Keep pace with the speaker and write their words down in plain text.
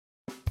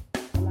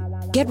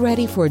Get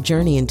ready for a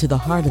journey into the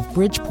heart of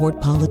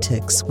Bridgeport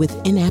politics with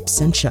In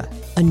Absentia,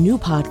 a new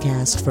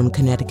podcast from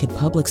Connecticut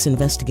Public's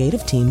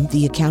investigative team,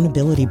 The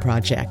Accountability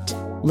Project.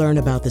 Learn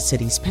about the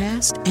city's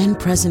past and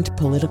present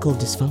political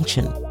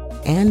dysfunction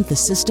and the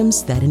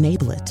systems that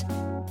enable it.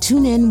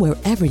 Tune in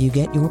wherever you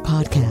get your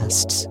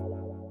podcasts.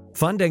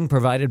 Funding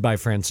provided by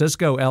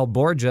Francisco L.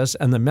 Borges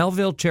and the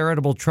Melville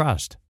Charitable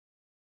Trust.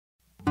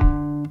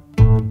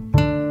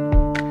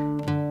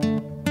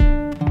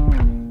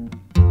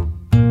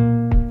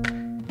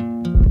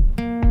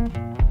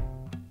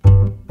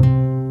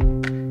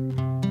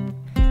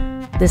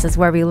 This is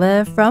Where We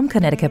Live from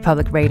Connecticut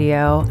Public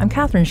Radio. I'm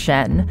Catherine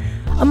Shen.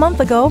 A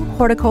month ago,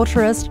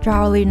 horticulturist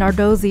Charlie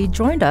Nardozzi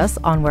joined us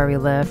on Where We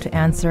Live to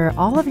answer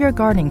all of your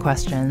gardening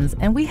questions,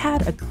 and we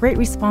had a great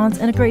response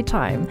and a great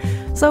time.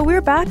 So we're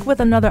back with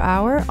another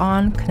hour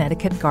on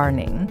Connecticut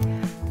gardening.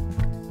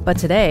 But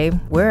today,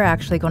 we're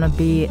actually going to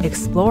be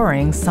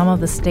exploring some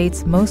of the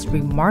state's most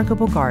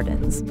remarkable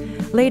gardens.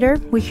 Later,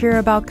 we hear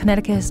about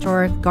Connecticut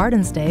Historic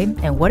Gardens Day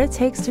and what it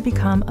takes to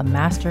become a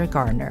master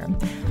gardener.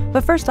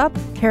 But first up,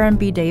 Karen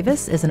B.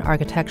 Davis is an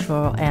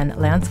architectural and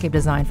landscape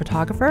design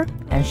photographer,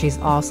 and she's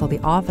also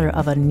the author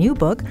of a new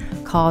book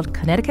called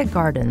Connecticut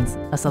Gardens,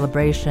 a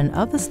celebration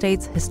of the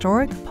state's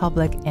historic,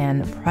 public,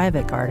 and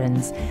private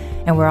gardens.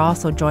 And we're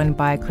also joined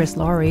by Chris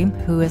Laurie,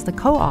 who is the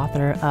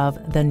co-author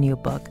of the new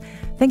book.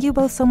 Thank you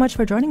both so much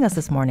for joining us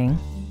this morning.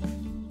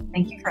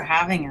 Thank you for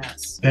having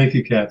us. Thank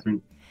you,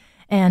 Catherine.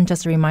 And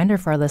just a reminder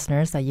for our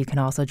listeners that you can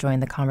also join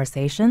the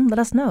conversation. Let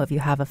us know if you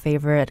have a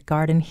favorite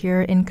garden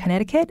here in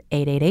Connecticut,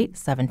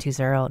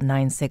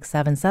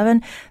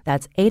 888-720-9677.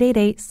 That's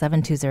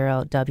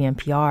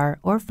 888-720-WNPR,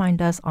 or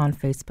find us on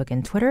Facebook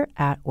and Twitter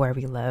at Where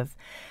We Live.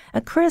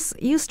 Chris,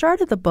 you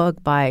started the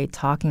book by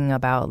talking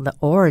about the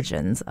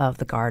origins of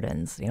the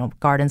gardens. You know,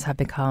 gardens have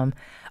become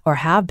or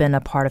have been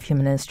a part of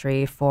human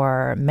history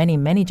for many,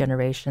 many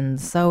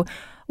generations. So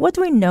what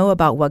do we know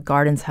about what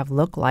gardens have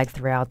looked like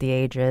throughout the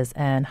ages,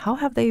 and how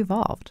have they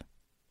evolved?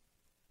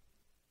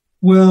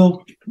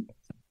 Well,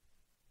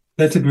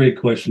 that's a great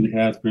question,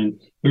 Catherine.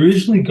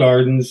 Originally,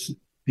 gardens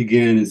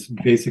began as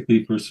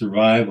basically for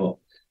survival.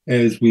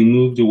 As we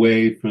moved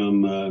away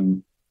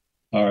from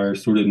our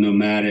sort of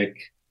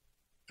nomadic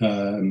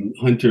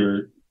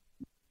hunter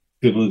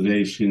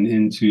civilization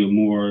into a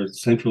more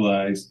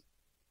centralized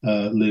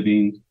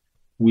living,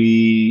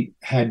 we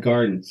had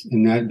gardens,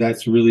 and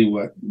that's really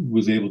what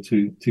was able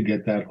to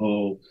get that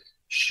whole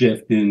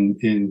shift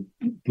in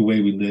the way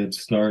we lived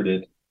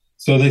started.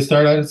 So they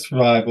started out as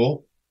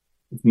survival,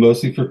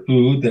 mostly for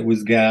food that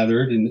was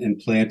gathered and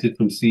planted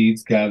from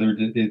seeds gathered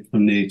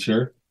from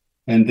nature.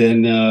 And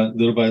then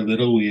little by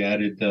little, we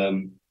added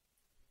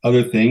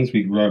other things.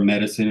 We grew our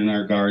medicine in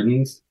our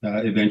gardens.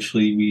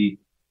 Eventually, we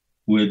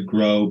would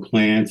grow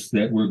plants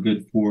that were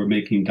good for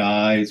making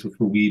dyes or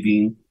for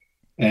weaving.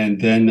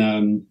 And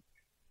then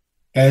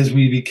as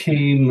we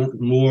became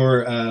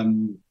more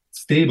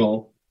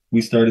stable,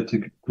 we started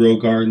to grow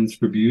gardens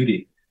for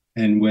beauty.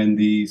 And when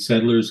the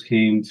settlers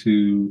came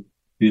to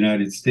the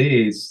United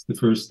States, the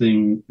first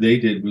thing they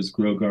did was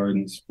grow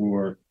gardens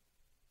for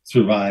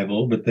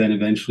survival. But then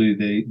eventually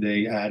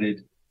they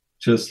added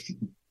just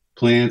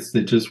plants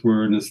that just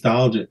were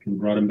nostalgic and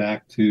brought them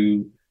back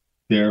to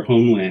their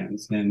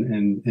homelands.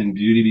 And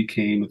beauty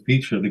became a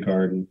feature of the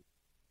garden.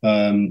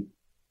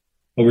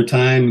 Over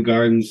time,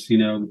 gardens,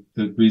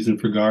 the reason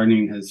for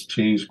gardening has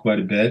changed quite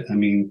a bit. I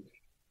mean,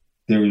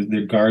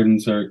 their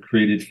gardens are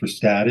created for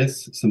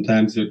status.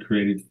 Sometimes they're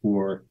created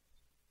for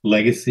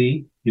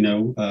legacy,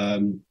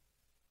 but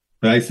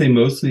I say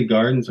mostly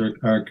gardens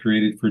are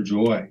created for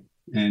joy.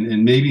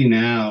 And maybe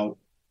now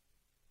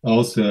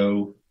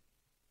also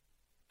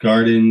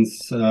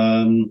gardens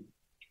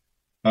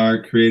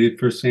are created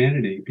for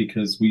sanity,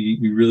 because we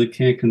really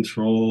can't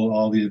control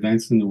all the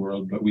events in the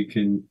world, but we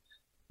can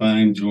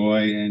find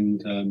joy in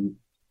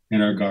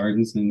our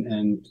gardens,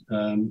 and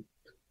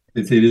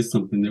it is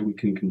something that we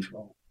can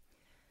control.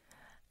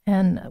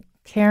 And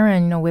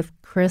Karen, with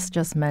Chris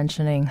just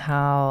mentioning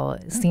how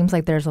it seems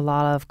like there's a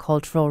lot of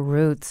cultural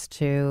roots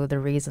to the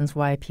reasons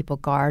why people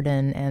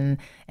garden and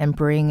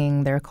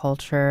bringing their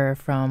culture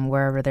from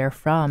wherever they're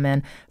from.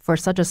 And for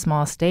such a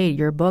small state,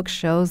 your book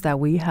shows that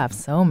we have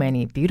so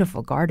many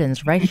beautiful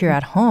gardens right here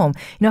at home.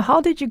 How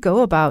did you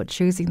go about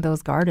choosing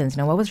those gardens?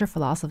 What was your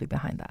philosophy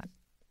behind that?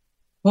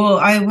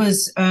 Well,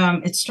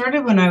 it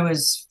started when I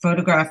was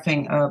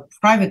photographing a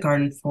private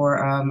garden for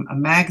a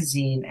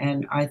magazine.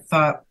 And I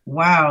thought,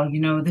 wow,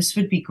 this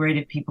would be great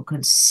if people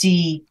could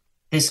see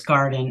this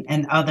garden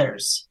and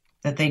others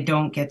that they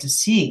don't get to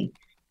see.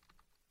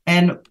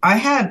 And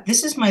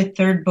this is my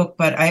third book,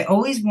 but I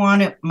always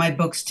wanted my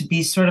books to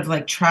be sort of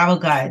like travel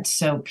guides.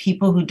 So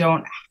people who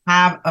don't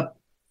have a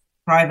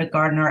private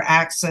garden or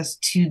access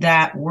to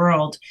that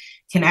world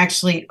can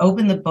actually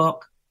open the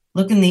book,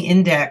 look in the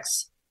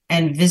index,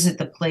 and visit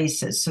the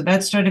places. So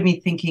that started me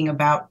thinking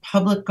about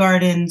public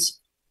gardens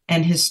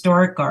and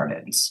historic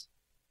gardens.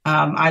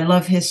 I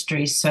love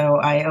history, so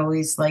I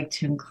always like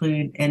to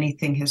include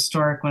anything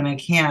historic when I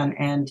can.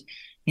 And,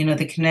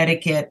 the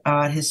Connecticut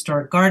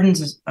Historic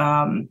Gardens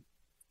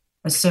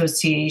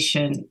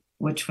Association,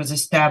 which was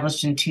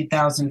established in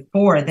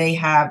 2004, they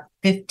have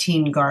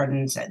 15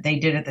 gardens. They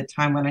did at the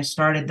time when I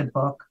started the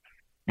book.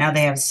 Now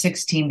they have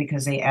 16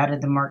 because they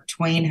added the Mark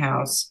Twain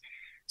House.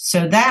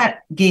 So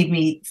that gave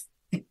me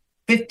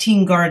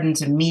 15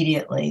 gardens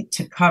immediately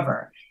to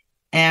cover.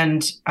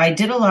 And I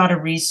did a lot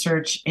of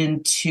research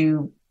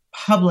into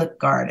public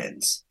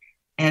gardens.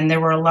 And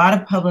there were a lot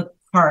of public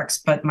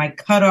parks, but my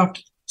cutoff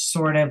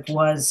sort of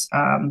was,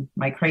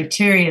 my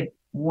criteria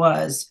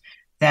was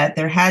that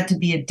there had to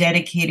be a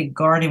dedicated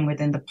garden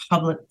within the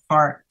public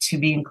park to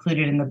be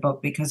included in the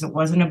book, because it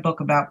wasn't a book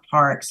about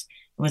parks,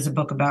 it was a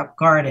book about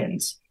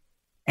gardens.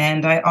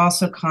 And I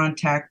also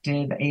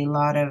contacted a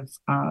lot of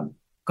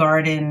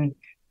garden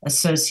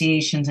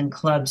associations and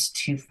clubs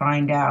to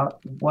find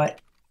out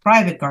what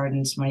private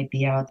gardens might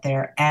be out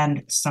there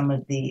and some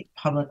of the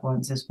public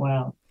ones as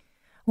well.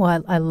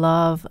 Well, I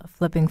love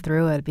flipping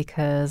through it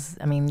because,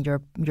 I mean,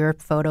 your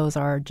photos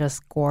are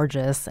just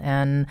gorgeous,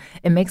 and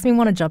it makes me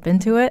want to jump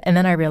into it. And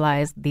then I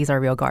realize these are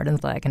real gardens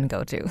that I can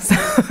go to. So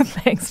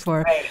thanks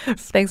for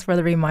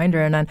the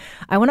reminder. And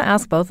I want to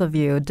ask both of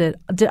you: did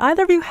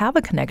either of you have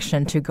a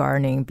connection to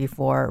gardening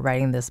before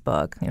writing this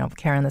book?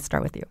 Karen, let's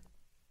start with you.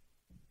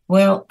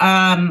 Well,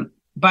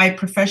 by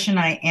profession,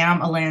 I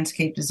am a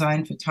landscape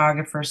design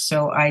photographer,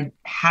 so I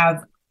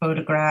have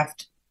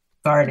photographed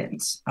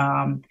gardens.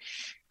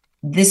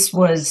 This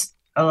was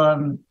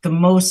the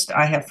most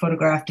I have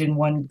photographed in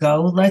one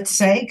go, let's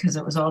say, because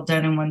it was all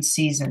done in one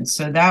season.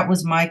 So that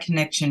was my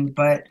connection.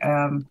 But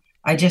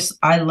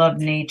I love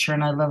nature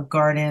and I love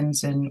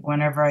gardens. And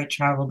whenever I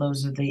travel,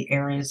 those are the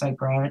areas I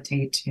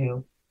gravitate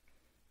to.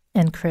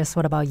 And Chris,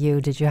 what about you?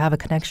 Did you have a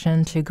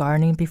connection to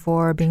gardening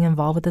before being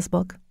involved with this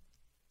book?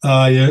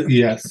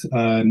 Yes.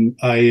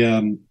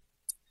 I've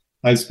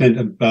spent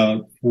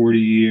about 40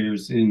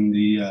 years in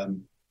the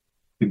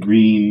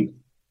green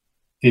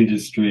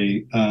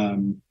industry.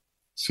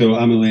 So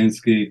I'm a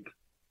landscape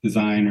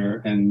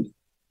designer, and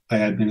I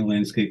had been a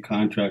landscape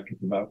contractor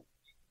for about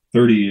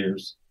 30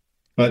 years.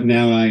 But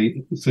now I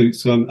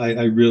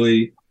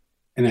really,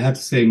 and I have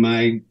to say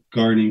my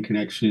gardening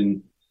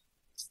connection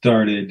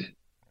started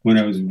when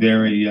I was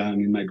very young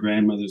in my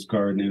grandmother's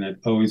garden, and I've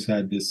always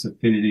had this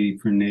affinity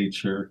for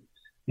nature.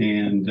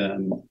 And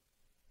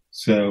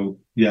so,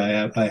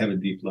 yeah, I have a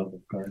deep love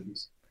of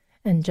gardens.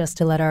 And just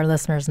to let our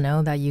listeners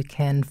know that you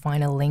can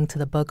find a link to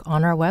the book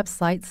on our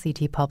website,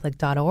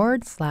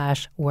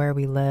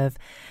 ctpublic.org/wherewelive.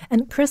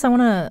 And Chris, I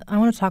want to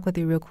talk with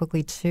you real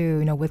quickly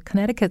too. With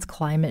Connecticut's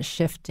climate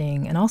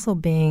shifting and also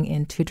being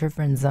in two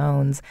different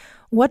zones,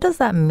 what does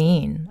that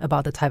mean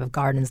about the type of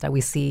gardens that we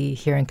see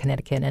here in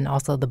Connecticut and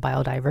also the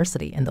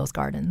biodiversity in those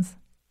gardens?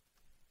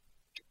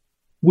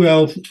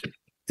 Well,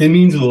 it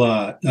means a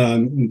lot.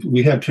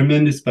 We have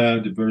tremendous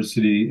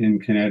biodiversity in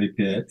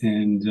Connecticut,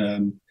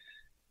 and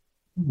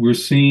we're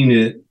seeing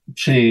it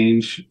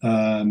change.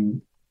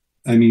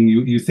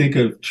 You think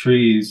of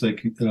trees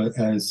like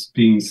as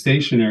being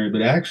stationary,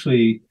 but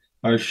actually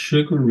our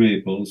sugar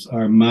maples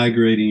are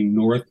migrating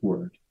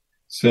northward.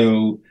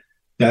 So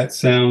that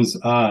sounds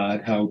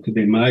odd. How could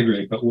they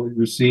migrate? But what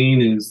we're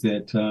seeing is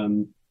that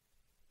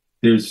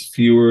there's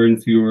fewer and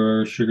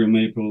fewer sugar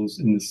maples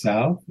in the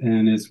south.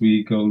 And as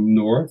we go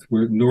north,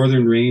 we're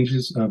northern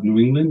ranges of New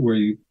England, where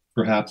you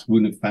perhaps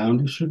wouldn't have found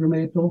a sugar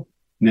maple.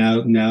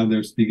 Now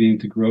they're beginning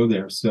to grow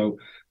there. So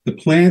the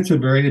plants are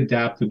very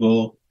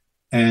adaptable,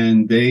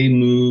 and they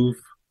move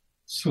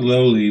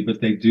slowly,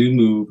 but they do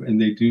move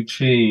and they do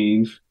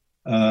change.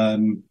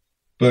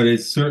 But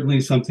it's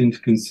certainly something to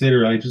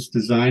consider. I just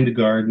designed a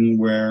garden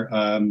where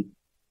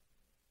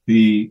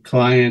the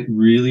client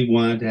really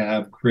wanted to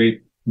have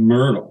crepe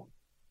myrtle.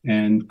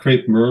 And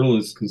crepe myrtle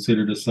is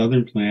considered a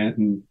southern plant.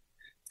 And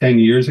 10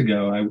 years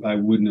ago, I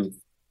wouldn't have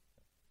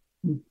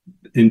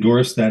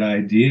endorsed that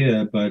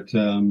idea. But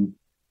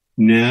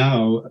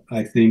now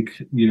I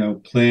think,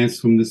 plants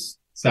from the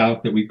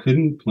south that we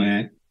couldn't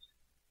plant,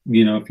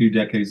 a few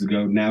decades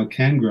ago now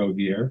can grow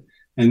here.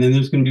 And then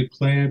there's going to be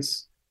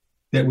plants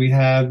that we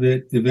have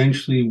that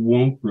eventually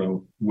won't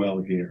grow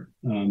well here.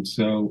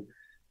 So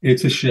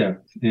it's a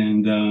shift.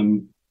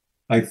 And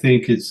I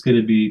think it's going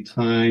to be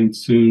time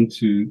soon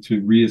to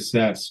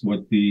reassess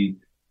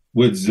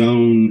what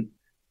zone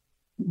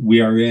we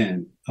are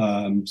in.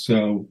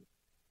 So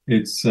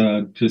it's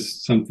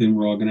just something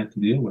we're all going to have to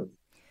deal with.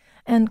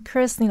 And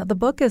Chris, the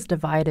book is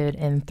divided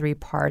in 3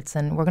 parts,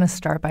 and we're going to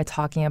start by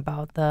talking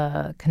about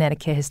the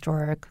Connecticut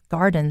Historic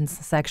Gardens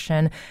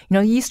section.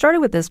 You started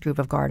with this group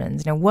of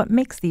gardens. What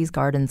makes these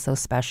gardens so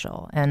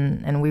special?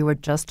 And we were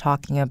just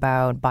talking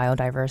about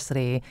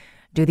biodiversity.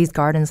 Do these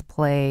gardens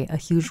play a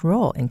huge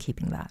role in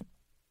keeping that?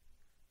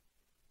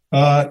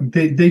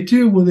 They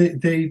do. Well,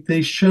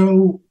 they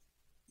show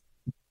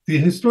the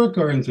historic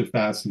gardens are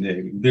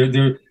fascinating.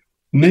 They're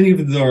many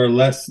of them are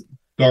less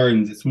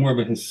gardens. It's more of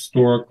a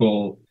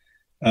historical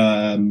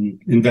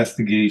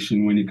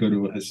investigation when you go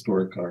to a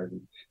historic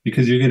garden,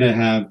 because you're going to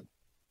have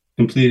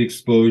complete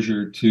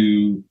exposure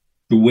to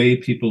the way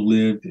people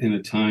lived in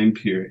a time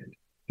period.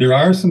 There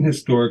are some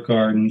historic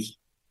gardens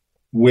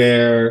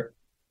where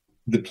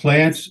The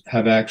plants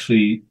have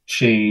actually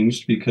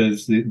changed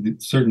because the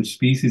certain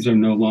species are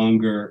no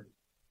longer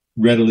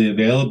readily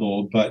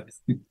available, but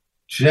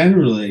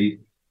generally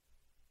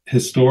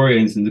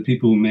historians and the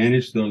people who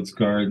manage those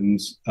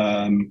gardens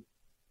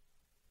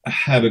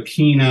have a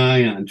keen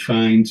eye on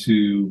trying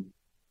to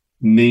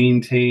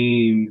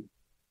maintain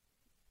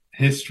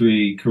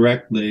history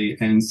correctly,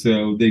 and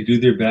so they do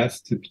their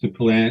best to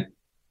plant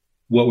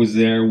what was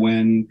there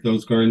when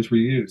those gardens were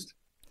used.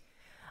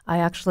 I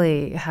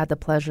actually had the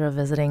pleasure of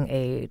visiting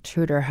a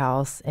Tudor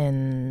house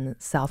in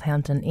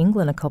Southampton,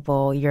 England, a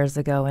couple years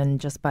ago, and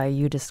just by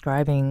you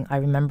describing, I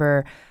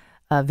remember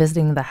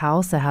visiting the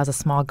house that has a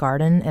small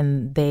garden,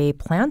 and they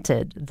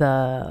planted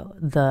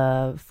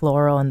the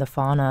floral and the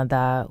fauna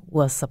that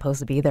was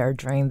supposed to be there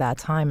during that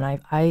time. And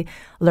I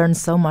learned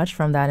so much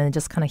from that, and it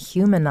just kind of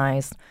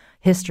humanized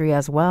history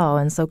as well.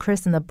 And so,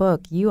 Chris, in the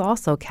book, you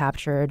also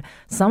captured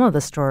some of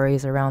the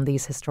stories around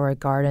these historic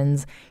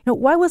gardens.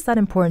 Why was that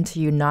important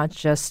to you? Not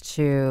just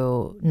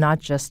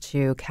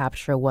to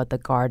capture what the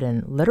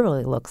garden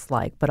literally looks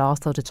like, but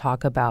also to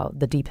talk about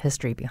the deep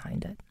history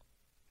behind it.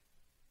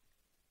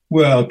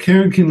 Well,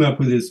 Karen came up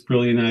with this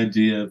brilliant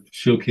idea of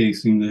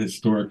showcasing the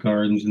historic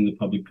gardens and the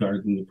public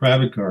gardens, the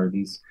private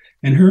gardens,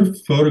 and her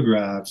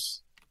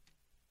photographs.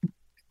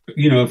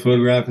 A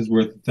photograph is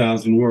worth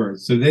 1,000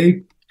 words. So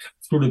they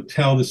sort of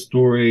tell the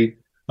story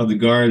of the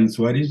garden.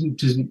 So I didn't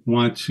just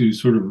want to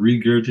sort of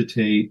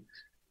regurgitate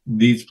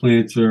these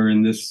plants are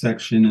in this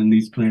section and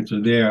these plants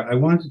are there. I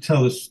wanted to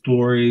tell the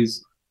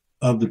stories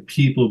of the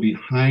people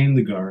behind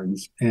the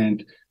gardens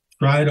and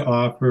try to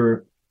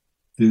offer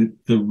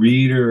the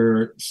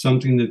reader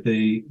something that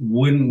they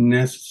wouldn't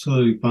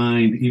necessarily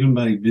find even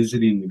by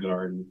visiting the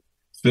garden.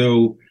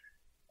 So,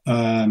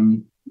 I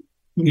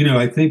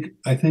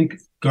think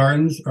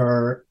gardens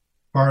are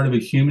part of a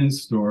human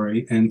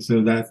story, and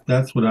so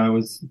that's what I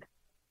was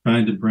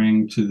trying to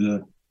bring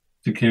to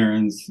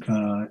Karen's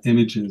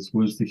images,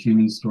 was the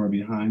human story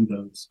behind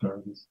those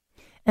gardens.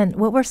 And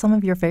what were some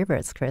of your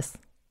favorites, Chris?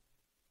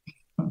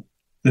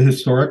 The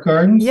historic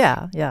gardens?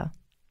 Yeah.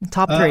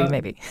 Top three,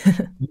 maybe.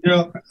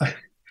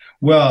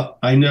 Well,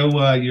 I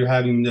know you're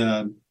having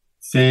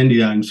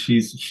Sandy on.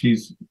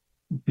 She's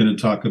going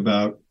to talk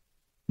about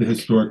the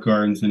historic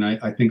gardens, and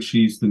I think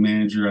she's the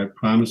manager at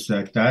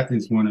Promisec. That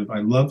is I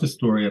love the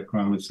story of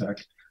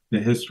Promisec, the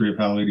history of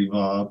how it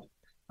evolved.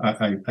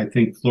 I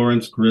think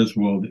Florence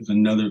Griswold is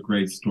another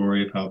great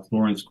story of how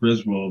Florence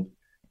Griswold,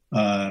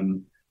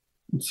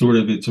 it's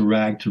a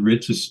rag to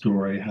riches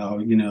story, how,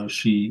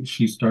 she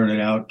started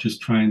out just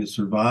trying to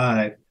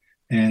survive,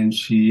 and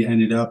she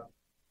ended up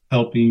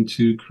helping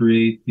to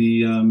create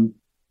the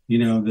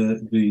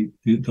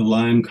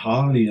Lyme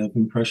colony of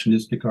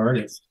impressionistic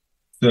artists.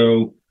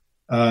 So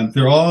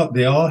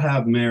they all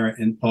have merit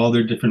in all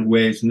their different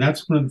ways. And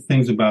that's one of the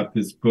things about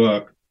this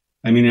book.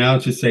 I mean, I'll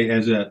just say,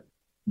 as a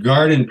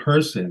garden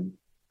person,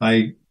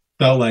 I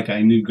felt like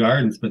I knew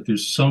gardens, but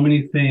there's so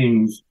many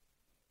things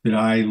that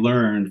I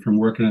learned from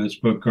working on this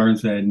book,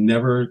 gardens that I had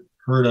never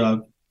heard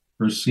of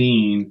or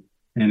seen.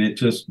 And it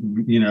just,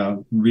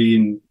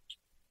 reinforces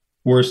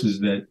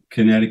that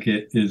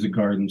Connecticut is a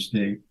garden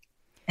state.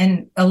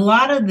 And a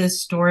lot of the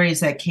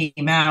stories that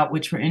came out,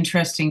 which were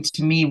interesting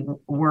to me,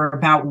 were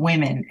about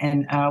women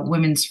and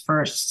women's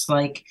firsts,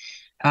 like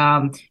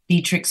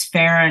Beatrix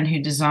Farron, who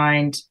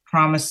designed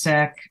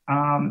Promisec,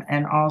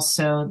 and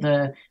also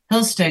the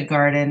Hillstead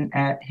Garden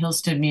at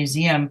Hillstead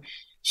Museum.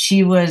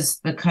 She was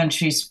the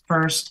country's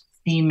first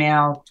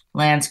female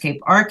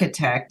landscape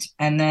architect.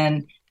 And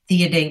then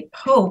Theodate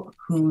Pope,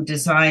 who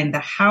designed the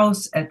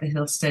house at the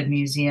Hillstead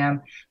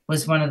Museum,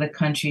 was one of the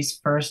country's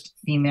first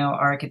female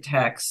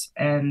architects.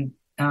 And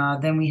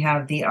then we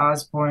have the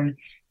Osborne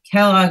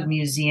Kellogg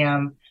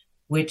Museum,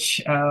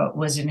 which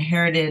was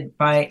inherited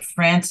by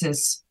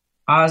Frances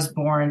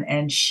Osborne,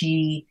 and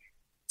she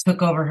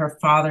took over her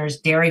father's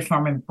dairy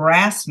farm and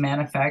brass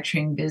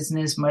manufacturing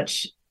business,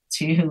 much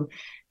to,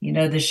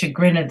 the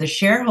chagrin of the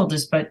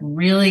shareholders, but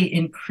really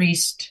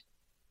increased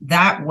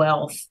that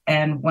wealth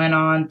and went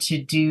on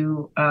to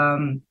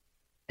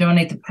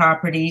donate the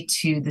property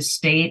to the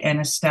state and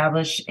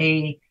establish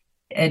a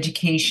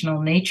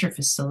educational nature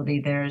facility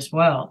there as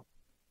well.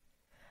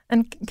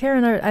 And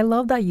Karen, I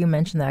love that you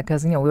mentioned that,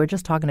 because, we were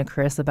just talking to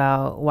Chris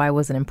about why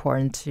was it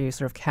important to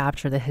sort of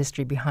capture the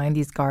history behind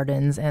these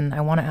gardens. And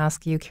I want to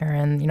ask you,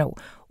 Karen,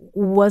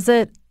 was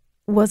it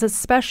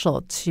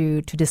special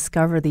to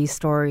discover these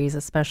stories,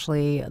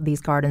 especially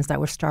these gardens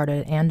that were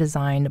started and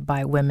designed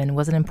by women?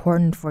 Was it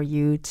important for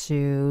you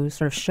to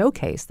sort of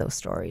showcase those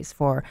stories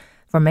for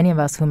many of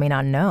us who may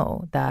not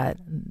know that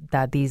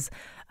these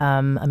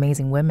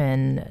amazing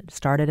women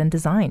started and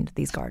designed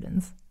these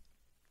gardens?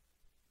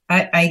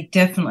 I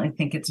definitely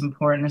think it's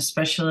important,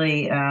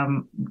 especially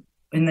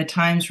in the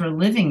times we're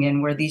living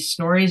in, where these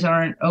stories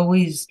they're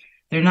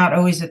not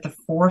always at the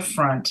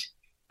forefront,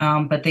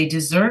 but they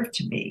deserve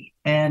to be.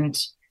 And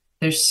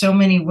there's so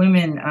many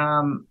women,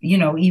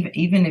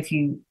 even if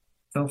you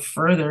go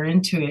further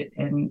into it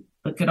and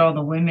look at all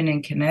the women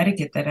in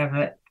Connecticut that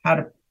have had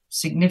a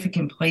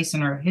significant place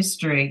in our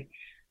history,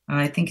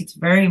 I think it's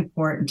very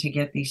important to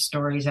get these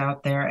stories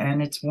out there,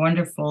 and it's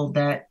wonderful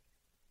that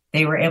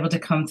they were able to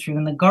come through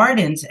in the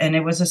gardens. And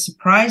it was a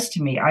surprise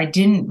to me. I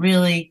didn't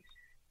really,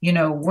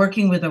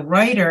 working with a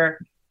writer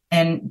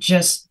and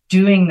just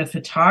doing the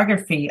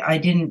photography, I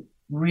didn't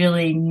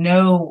really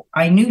know.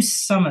 I knew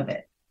some of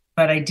it,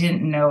 but I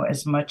didn't know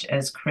as much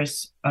as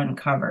Chris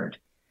uncovered.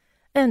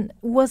 And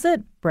was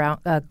it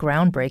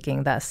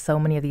groundbreaking that so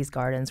many of these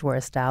gardens were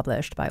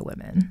established by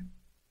women?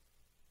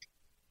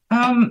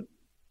 I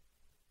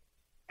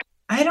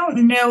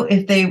don't know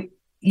if they,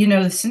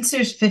 since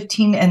there's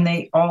 15 and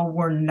they all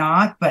were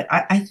not, but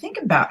I think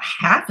about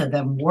half of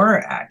them were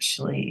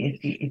actually,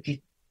 if you,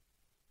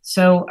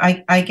 so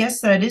I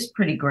guess that is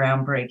pretty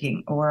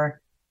groundbreaking,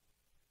 or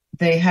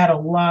they had a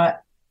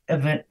lot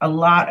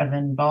of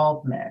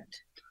involvement.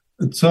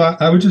 So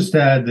I would just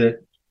add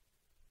that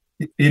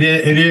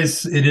it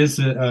is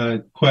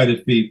quite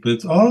a feat, but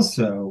it's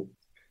also,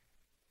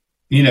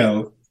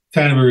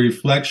 kind of a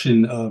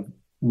reflection of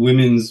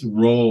women's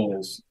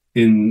roles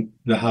in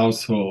the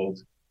household.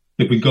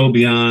 If we go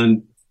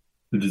beyond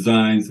the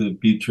designs of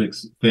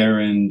Beatrix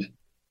Farrand,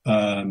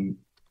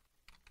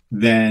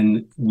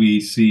 then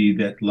we see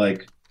that,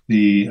 like,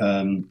 the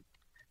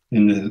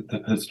in the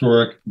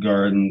historic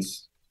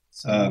gardens,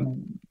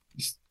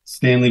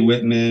 Stanley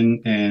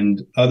Whitman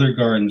and other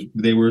gardens,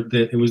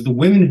 it was the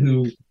women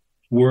who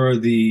were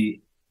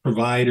the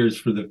providers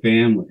for the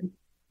family,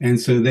 and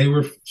so they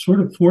were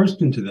sort of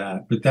forced into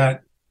that. But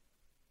that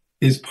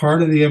is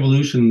part of the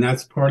evolution.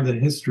 That's part of the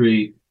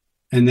history,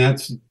 and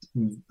that's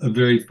a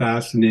very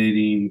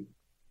fascinating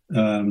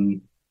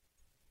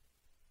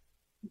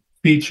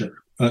feature.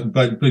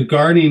 But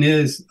gardening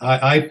is,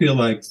 I feel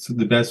like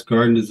the best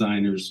garden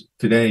designers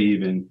today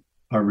even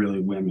are really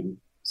women.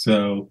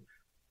 So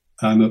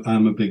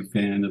I'm a big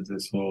fan of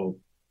this whole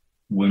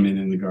women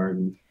in the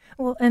garden.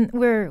 Well, and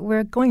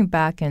we're going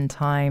back in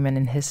time and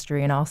in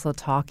history, and also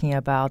talking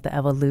about the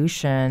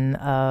evolution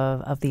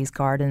of these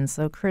gardens.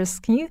 So, Chris,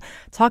 can you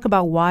talk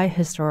about why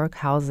historic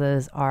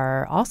houses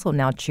are also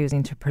now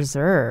choosing to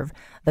preserve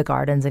the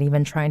gardens and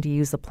even trying to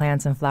use the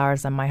plants and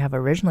flowers that might have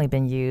originally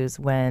been used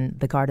when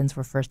the gardens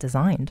were first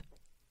designed?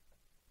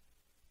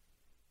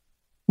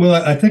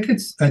 Well, I think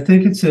it's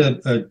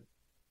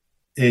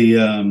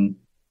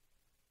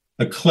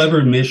a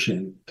clever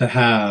mission to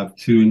have,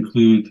 to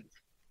include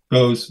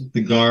both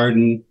the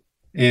garden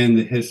and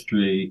the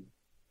history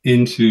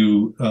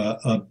into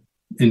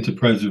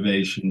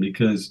preservation,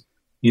 because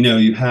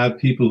you have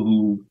people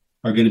who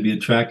are going to be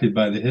attracted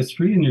by the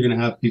history, and you're going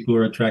to have people who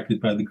are attracted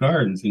by the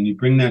gardens, and you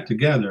bring that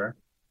together,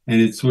 and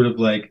it's sort of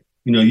like,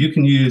 you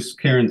can use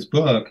Karen's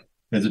book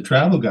as a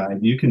travel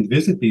guide. You can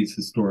visit these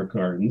historic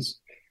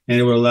gardens,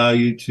 and it will allow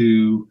you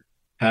to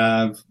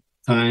have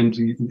time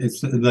to.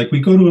 It's like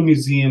we go to a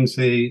museum,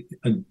 say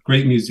a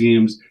great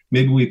museums.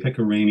 Maybe we pick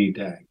a rainy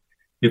day.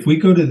 If we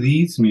go to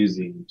these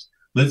museums,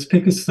 let's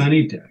pick a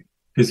sunny day,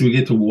 because we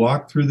get to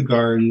walk through the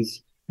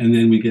gardens, and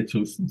then we get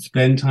to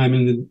spend time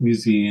in the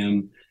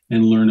museum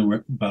and learn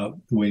about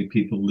the way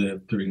people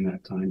lived during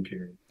that time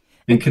period.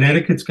 And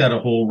Connecticut's got a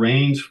whole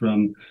range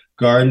from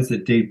gardens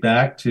that date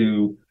back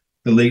to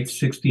the late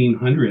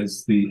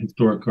 1600s, the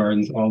historic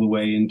gardens, all the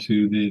way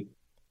into the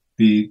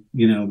late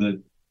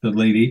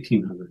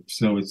 1800s.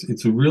 So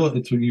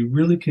you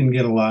really can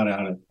get a lot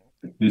out of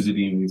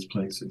visiting these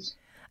places.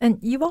 And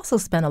you've also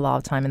spent a lot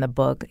of time in the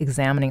book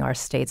examining our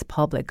state's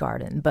public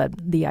garden, but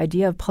the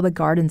idea of public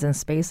gardens and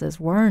spaces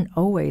weren't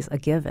always a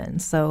given.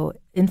 So,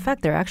 in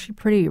fact, they're actually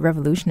pretty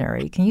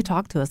revolutionary. Can you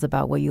talk to us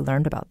about what you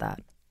learned about that?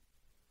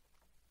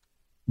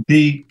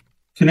 The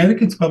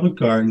Connecticut's public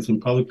gardens and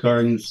public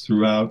gardens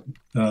throughout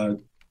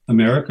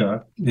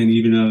America and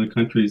even other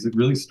countries, it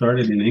really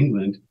started in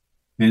England,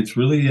 and it's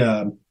really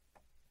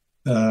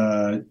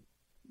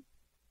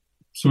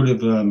sort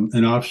of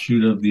an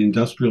offshoot of the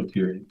industrial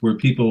period, where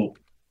people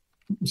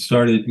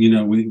started,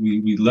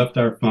 we left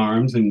our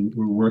farms and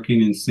we're working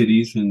in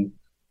cities and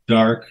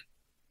dark,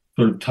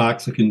 sort of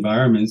toxic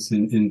environments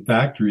in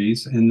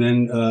factories. And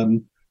then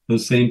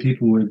those same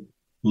people would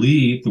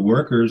leave, the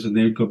workers, and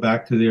they would go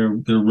back to their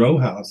row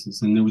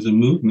houses. And there was a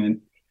movement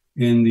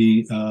in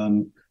the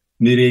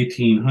mid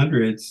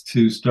 1800s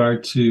to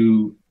start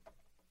to,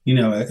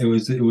 it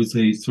was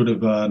a sort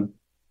of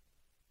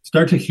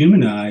start to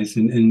humanize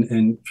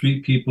and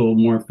treat people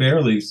more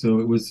fairly. So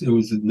it was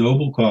a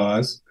noble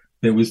cause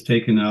that was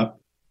taken up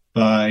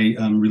by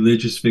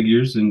religious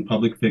figures and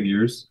public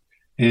figures.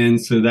 And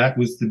so that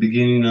was the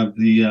beginning of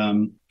the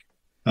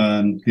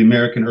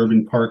American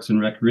Urban Parks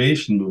and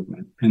Recreation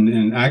movement.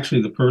 And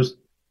actually the first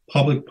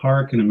public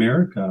park in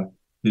America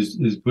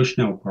is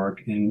Bushnell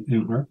Park in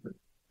Hartford.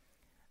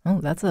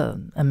 Oh, that's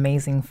an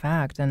amazing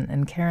fact.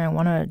 And Karen, I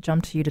want to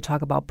jump to you to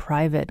talk about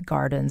private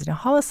gardens.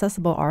 How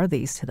accessible are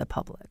these to the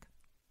public?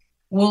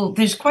 Well,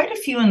 there's quite a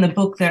few in the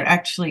book that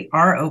actually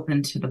are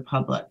open to the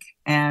public,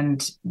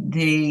 and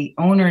the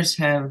owners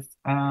have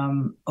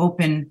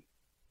open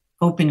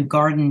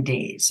garden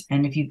days.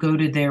 And if you go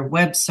to their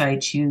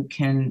website, you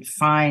can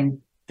find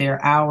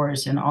their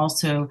hours. And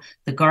also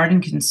the Garden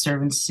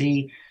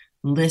Conservancy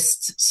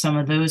list some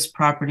of those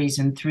properties.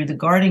 And through the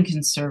Garden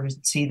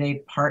Conservancy,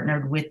 they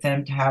partnered with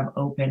them to have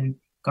open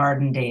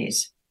garden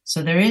days.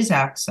 So there is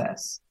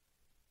access.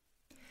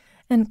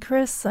 And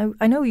Chris,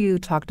 I know you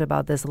talked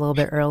about this a little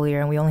bit earlier,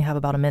 and we only have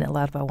about a minute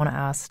left, but I want to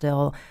ask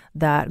still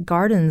that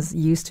gardens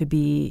used to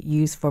be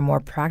used for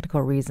more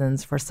practical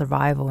reasons for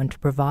survival and to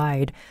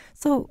provide.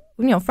 So,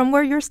 from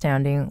where you're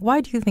standing, why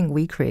do you think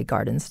we create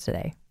gardens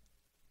today?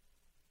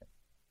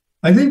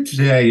 I think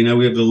today,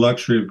 we have the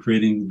luxury of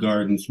creating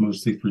gardens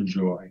mostly for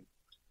joy.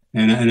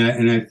 And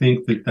I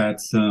think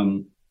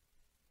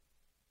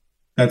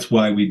that's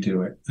why we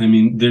do it. I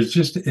mean, there's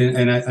just,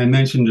 and I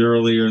mentioned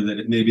earlier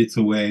that maybe it's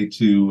a way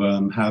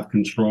to have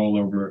control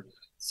over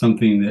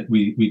something that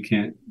we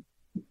can't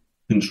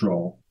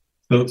control.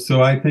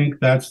 So I think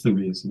that's the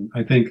reason.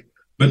 I think,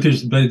 but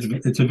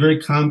it's a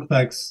very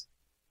complex.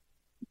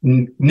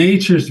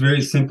 Nature is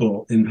very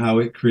simple in how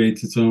it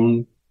creates its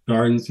own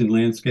gardens and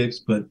landscapes,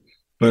 but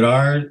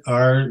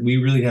we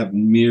really have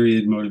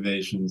myriad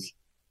motivations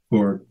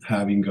for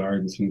having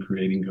gardens and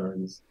creating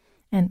gardens.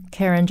 And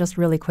Karen, just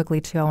really quickly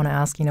too, I want to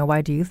ask,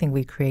 why do you think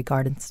we create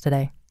gardens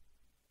today?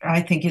 I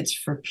think it's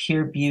for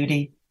pure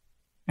beauty,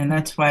 and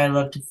that's why I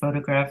love to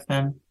photograph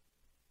them.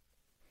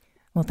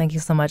 Well, thank you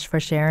so much for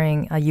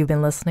sharing. You've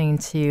been listening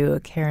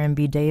to Karen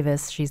B.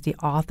 Davis. She's the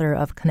author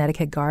of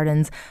Connecticut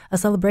Gardens, a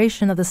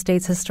celebration of the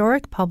state's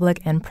historic, public,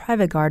 and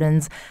private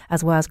gardens,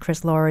 as well as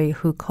Chris Laurie,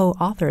 who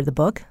co-authored the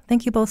book.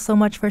 Thank you both so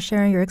much for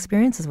sharing your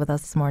experiences with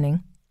us this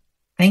morning.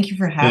 Thank you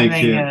for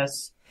having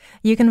us.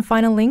 You can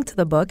find a link to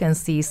the book and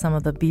see some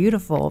of the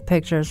beautiful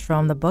pictures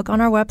from the book on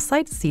our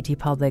website,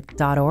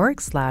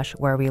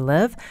 ctpublic.org/where we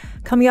live.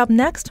 Coming up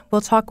next,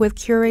 we'll talk with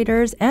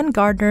curators and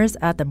gardeners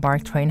at the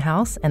Mark Twain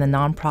House and the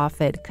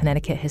nonprofit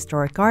Connecticut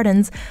Historic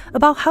Gardens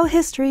about how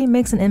history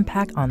makes an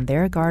impact on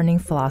their gardening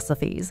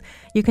philosophies.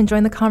 You can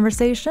join the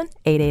conversation,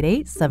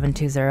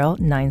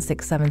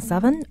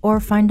 888-720-9677,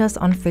 or find us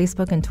on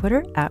Facebook and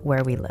Twitter at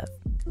Where We Live.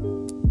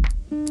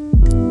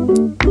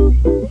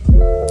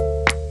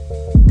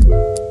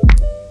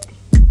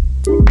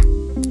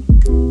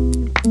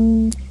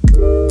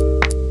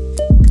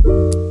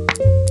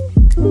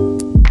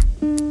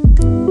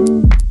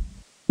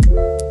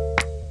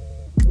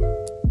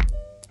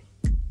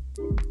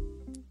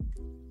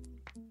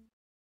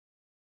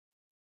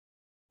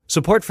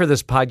 Support for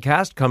this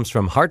podcast comes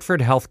from Hartford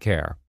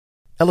Healthcare.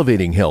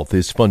 Elevating Health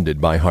is funded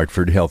by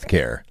Hartford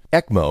Healthcare.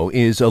 ECMO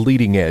is a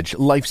leading-edge,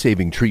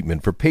 life-saving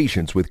treatment for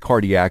patients with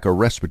cardiac or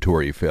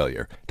respiratory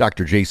failure.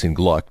 Dr. Jason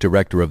Gluck,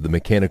 director of the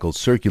Mechanical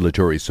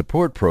Circulatory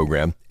Support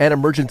Program and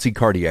Emergency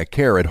Cardiac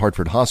Care at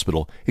Hartford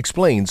Hospital,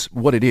 explains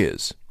what it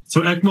is.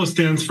 So ECMO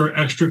stands for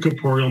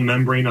extracorporeal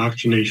membrane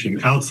oxygenation,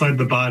 outside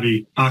the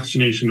body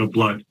oxygenation of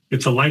blood.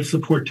 It's a life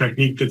support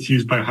technique that's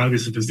used by highly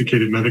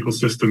sophisticated medical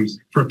systems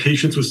for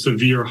patients with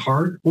severe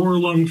heart or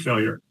lung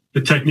failure. The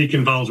technique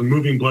involves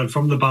removing blood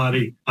from the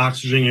body,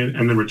 oxygenating it,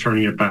 and then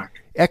returning it back.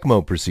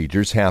 ECMO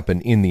procedures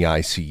happen in the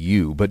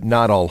ICU, but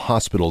not all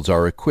hospitals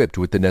are equipped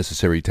with the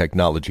necessary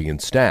technology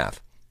and staff.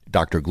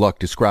 Dr. Gluck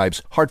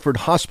describes Hartford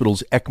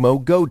Hospital's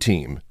ECMO Go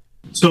team.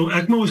 So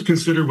ECMO is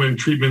considered when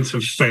treatments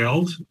have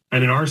failed.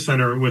 And in our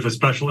center, with a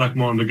special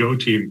ECMO on the Go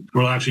team,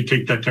 we'll actually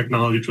take that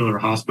technology to their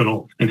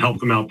hospital and help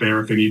them out there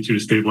if they need to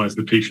stabilize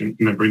the patient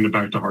and then bring them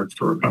back to Hartford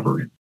for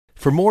recovery.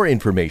 For more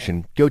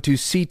information, go to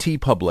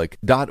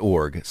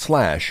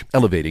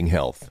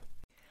ctpublic.org/elevatinghealth.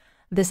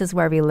 This is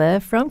Where We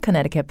Live from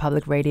Connecticut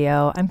Public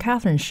Radio. I'm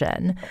Catherine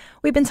Shen.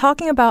 We've been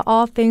talking about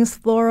all things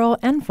floral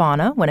and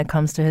fauna when it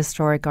comes to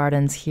historic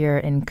gardens here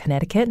in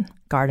Connecticut.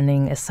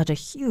 Gardening is such a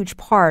huge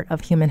part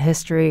of human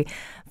history.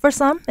 For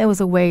some, it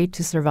was a way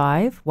to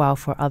survive, while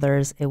for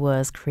others, it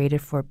was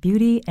created for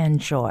beauty and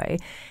joy.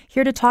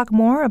 Here to talk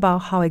more about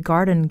how a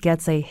garden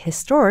gets a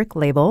historic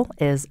label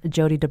is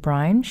Jody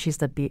DeBrine. She's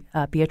the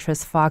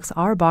Beatrice Fox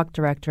Auerbach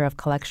Director of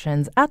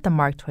Collections at the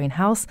Mark Twain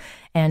House,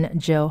 and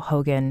Jill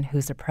Hogan,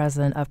 who's the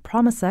president of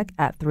Promisec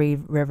at Three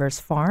Rivers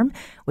Farm,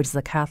 which is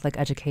a Catholic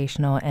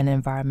educational and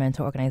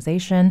environmental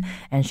organization,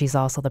 and she's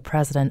also the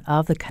president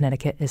of the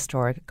Connecticut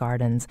Historic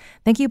Gardens.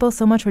 Thank you both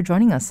so much for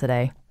joining us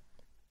today.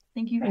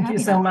 Thank you Thank you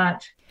so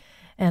much.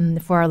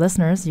 And for our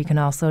listeners, you can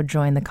also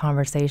join the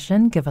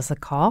conversation. Give us a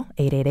call,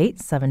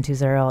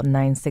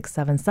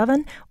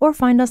 888-720-9677, or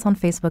find us on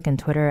Facebook and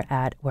Twitter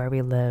at Where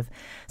We Live.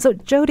 So,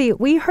 Jody,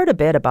 we heard a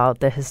bit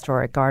about the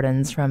historic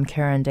gardens from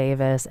Karen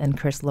Davis and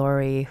Chris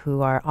Laurie,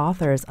 who are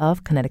authors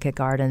of Connecticut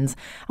Gardens.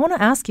 I want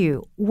to ask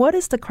you, what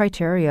is the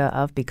criteria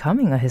of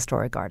becoming a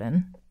historic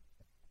garden?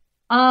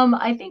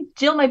 I think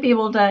Jill might be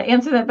able to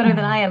answer that better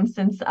than I am,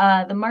 since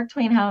the Mark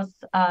Twain House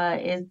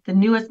is the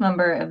newest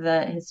member of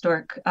the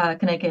historic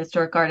Connecticut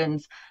Historic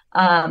Gardens.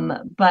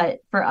 But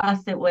for us,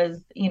 it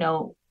was,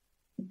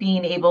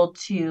 being able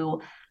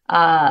to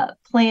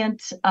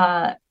plant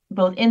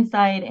both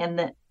inside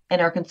and in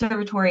our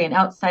conservatory and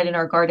outside in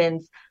our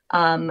gardens,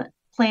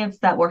 plants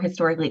that were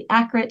historically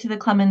accurate to the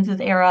Clemens's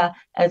era,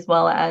 as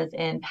well as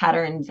in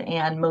patterns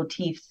and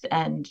motifs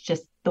and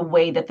just the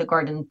way that the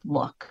gardens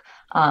look.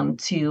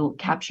 To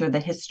capture the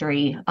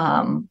history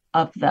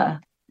of the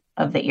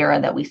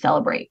era that we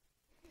celebrate.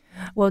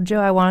 Well, Joe,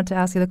 I wanted to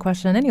ask you the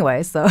question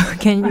anyway, so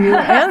can you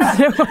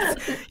answer?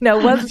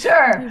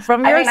 Sure.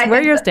 From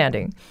where you're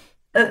standing?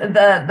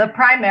 The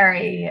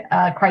primary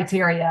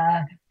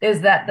criteria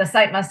is that the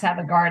site must have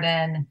a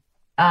garden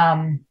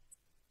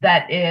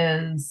that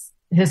is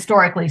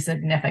historically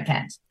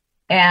significant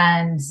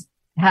and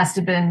has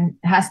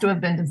to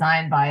have been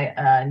designed by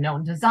a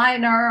known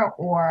designer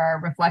or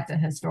reflect a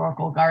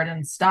historical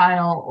garden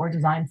style or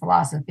design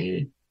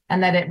philosophy,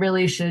 and that it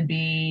really should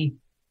be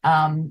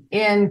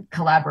in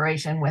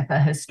collaboration with a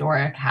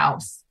historic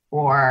house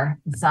or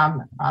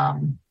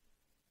something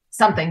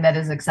that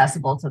is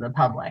accessible to the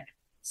public.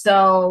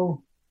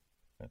 So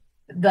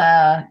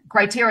the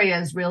criteria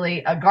is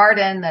really a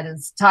garden that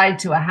is tied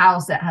to a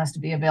house that has to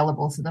be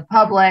available to the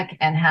public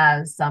and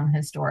has some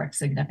historic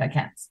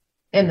significance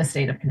in the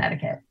state of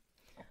Connecticut.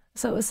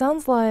 So it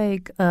sounds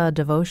like a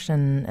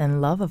devotion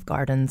and love of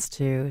gardens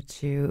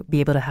to be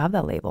able to have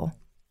that label.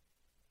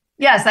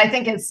 Yes, I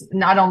think it's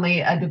not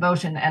only a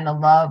devotion and a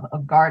love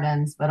of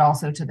gardens, but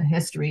also to the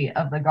history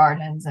of the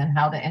gardens and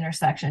how the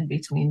intersection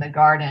between the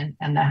garden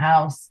and the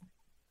house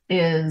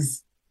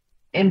is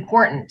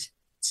important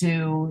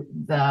to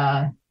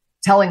the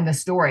telling the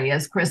story,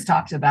 as Chris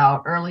talked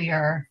about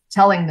earlier,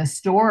 telling the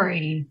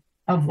story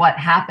of what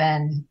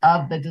happened,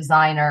 of the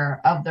designer,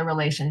 of the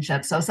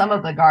relationship. So some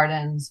of the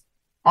gardens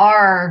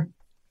are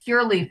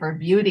purely for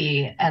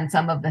beauty, and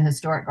some of the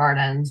historic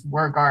gardens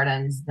were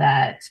gardens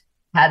that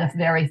had a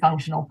very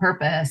functional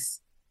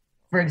purpose.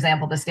 For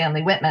example, the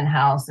Stanley Whitman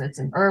house, it's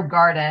an herb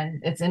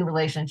garden. It's in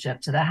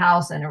relationship to the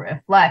house, and it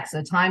reflects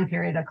a time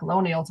period, a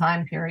colonial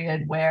time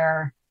period,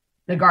 where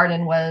the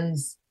garden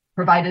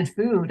provided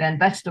food and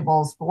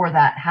vegetables for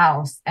that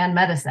house and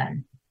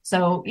medicine.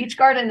 So each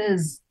garden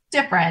is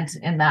different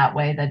in that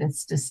way, that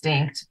it's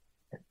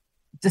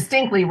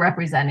distinctly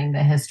representing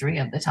the history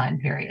of the time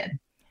period.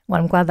 Well,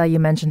 I'm glad that you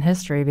mentioned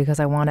history, because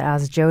I want to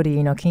ask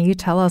Jody, can you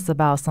tell us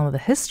about some of the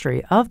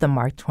history of the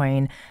Mark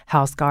Twain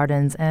House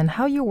Gardens and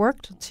how you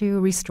worked to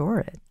restore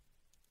it?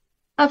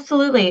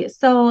 Absolutely.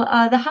 So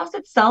the house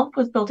itself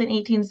was built in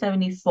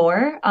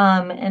 1874,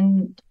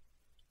 and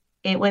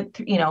it went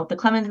through, the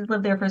Clemenses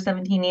lived there for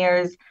 17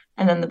 years,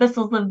 and then the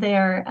Bissells lived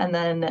there, and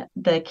then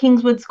the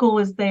Kingswood School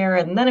was there,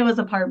 and then it was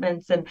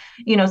apartments. And,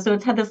 so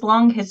it's had this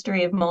long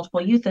history of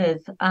multiple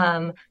uses.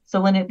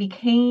 So when it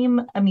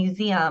became a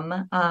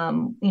museum,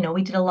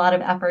 we did a lot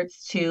of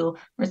efforts to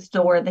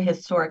restore the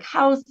historic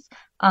house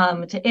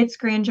to its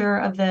grandeur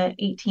of the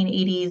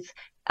 1880s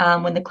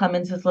when the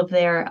Clemenses lived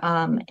there.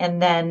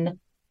 And then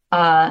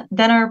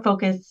our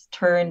focus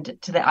turned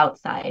to the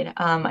outside.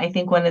 I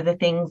think one of the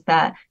things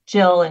that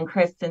Jill and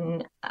Chris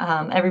and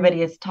everybody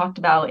has talked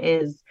about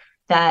is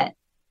that,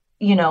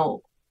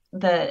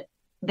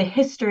 the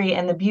history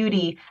and the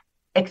beauty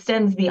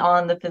extends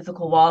beyond the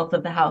physical walls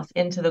of the house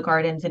into the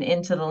gardens and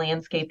into the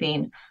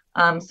landscaping.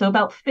 So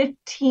about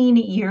 15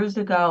 years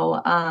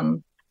ago,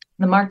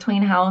 the Mark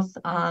Twain House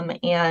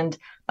and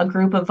a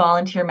group of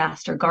volunteer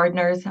master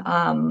gardeners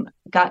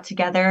got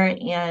together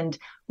and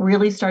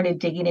really started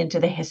digging into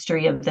the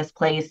history of this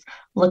place,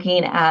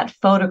 looking at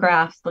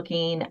photographs,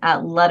 looking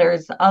at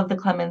letters of the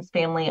Clemens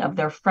family, of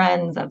their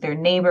friends, of their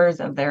neighbors,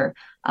 of their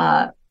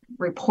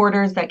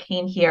reporters that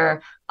came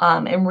here,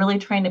 and really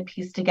trying to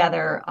piece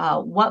together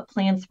what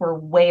plants were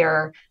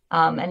where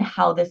and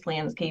how this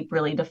landscape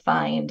really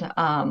defined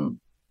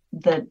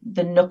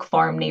the Nook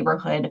Farm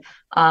neighborhood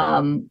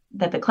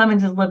that the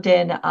Clemenses lived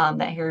in,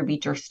 that Harry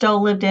Beecher Stowe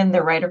lived in.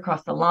 They're right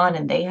across the lawn,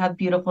 and they have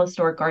beautiful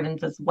historic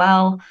gardens as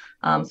well.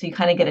 So you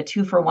kind of get a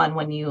 2-for-1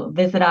 when you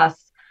visit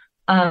us.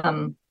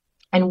 And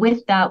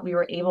with that, we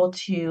were able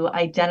to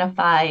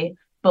identify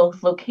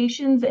both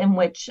locations in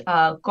which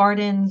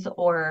gardens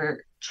or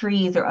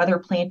trees or other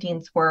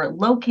plantings were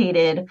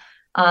located,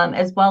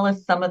 as well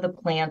as some of the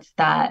plants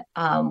that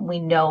we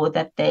know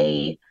that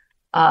they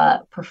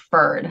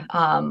preferred,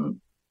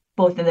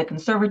 both in the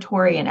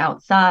conservatory and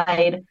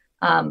outside.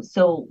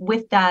 So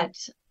with that,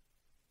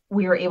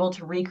 we were able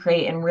to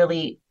recreate and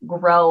really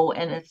grow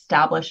and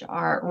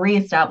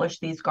reestablish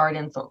these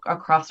gardens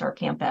across our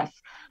campus.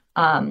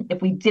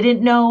 If we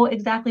didn't know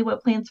exactly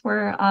what plants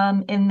were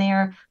in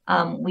there,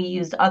 we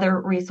used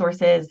other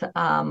resources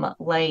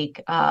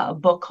like a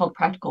book called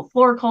Practical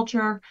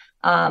Floriculture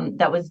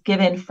that was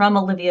given from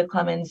Olivia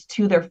Clemens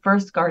to their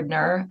first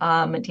gardener,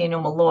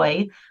 Daniel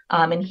Malloy,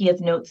 and he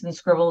has notes and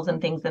scribbles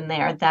and things in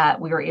there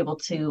that we were able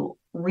to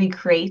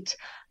recreate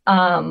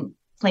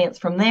plants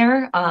from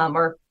there,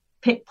 or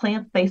pick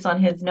plants based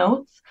on his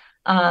notes,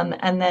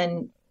 and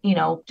then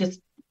just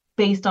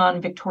based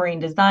on Victorian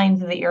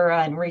designs of the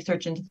era and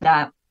research into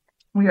that,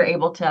 we were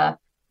able to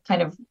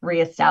kind of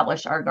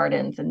reestablish our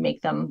gardens and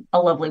make them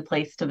a lovely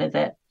place to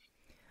visit.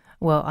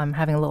 Well, I'm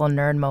having a little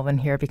nerd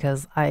moment here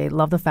because I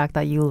love the fact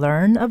that you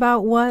learn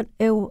about what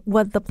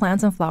the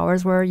plants and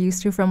flowers were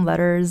used to from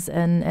letters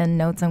and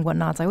notes and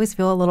whatnot. So I always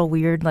feel a little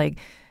weird, like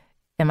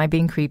Am I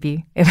being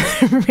creepy if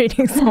I'm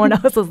reading someone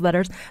else's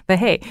letters? But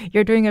hey,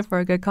 you're doing it for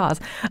a good cause.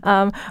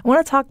 I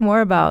want to talk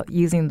more about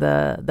using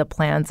the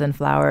plants and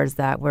flowers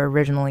that were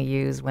originally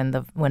used when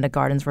the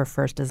gardens were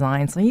first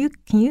designed. So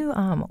can you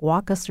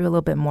walk us through a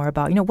little bit more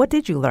about, what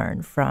did you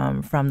learn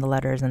from the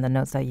letters and the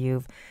notes that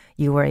you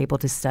were able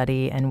to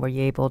study, and were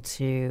you able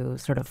to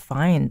sort of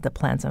find the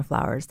plants and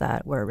flowers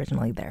that were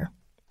originally there?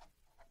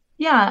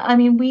 Yeah, I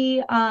mean,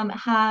 we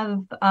have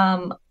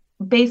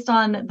based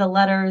on the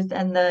letters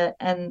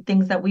and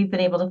things that we've been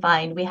able to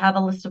find, we have a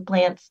list of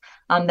plants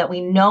that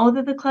we know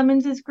that the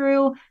Clemenses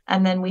grew,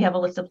 and then we have a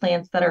list of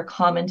plants that are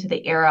common to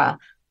the era.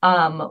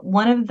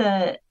 One of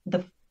the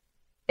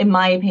in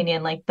my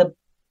opinion, like the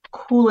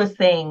coolest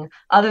thing,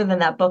 other than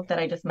that book that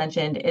I just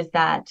mentioned, is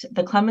that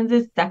the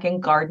Clemenses'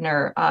 second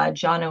gardener,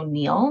 John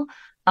O'Neill,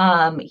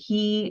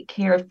 he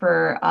cared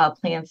for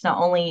plants not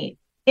only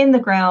in the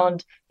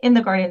ground, in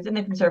the gardens, in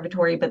the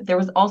conservatory, but there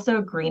was also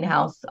a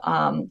greenhouse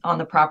on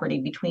the property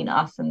between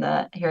us and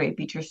the Harriet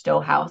Beecher Stowe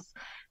house.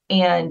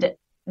 And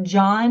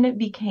John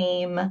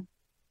became,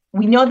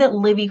 we know that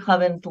Livy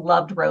Clemens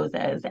loved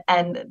roses,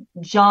 and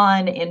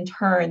John in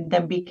turn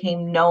then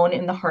became known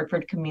in the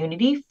Hartford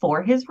community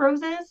for his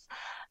roses.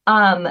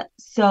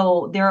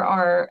 So there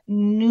are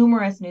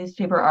numerous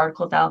newspaper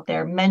articles out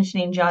there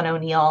mentioning John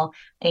O'Neill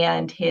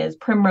and his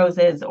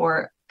primroses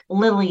or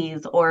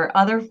lilies or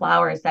other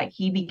flowers that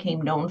he became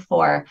known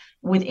for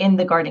within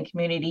the garden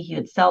community. He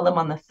would sell them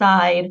on the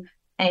side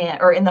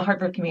or in the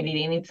Hartford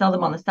community, and he'd sell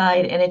them on the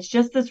side. And it's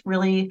just this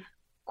really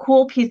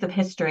cool piece of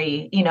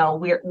history.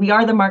 We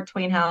are the Mark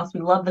Twain house. We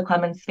love the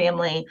Clemens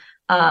family.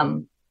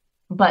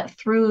 But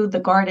through the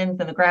gardens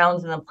and the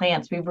grounds and the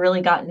plants, we've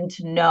really gotten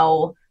to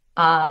know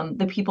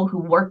the people who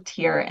worked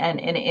here and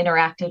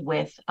interacted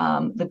with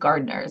the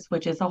gardeners,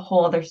 which is a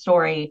whole other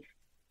story,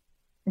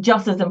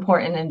 just as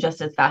important and just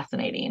as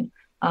fascinating.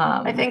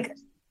 I think,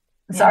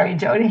 sorry,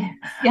 Jody.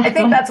 Yeah, I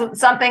think that's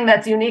something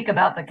that's unique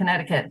about the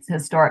Connecticut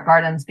Historic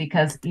Gardens,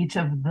 because each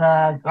of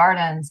the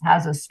gardens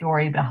has a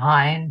story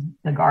behind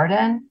the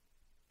garden.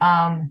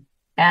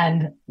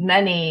 And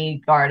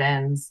many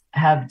gardens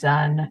have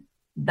done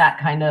that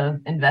kind of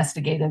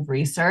investigative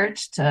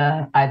research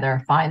to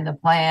either find the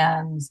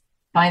plans,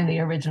 find the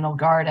original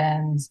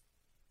gardens,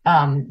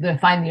 find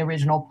the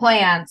original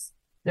plants.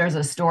 There's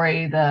a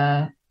story,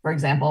 for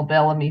example,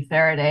 Bellamy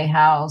Faraday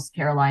House,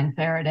 Caroline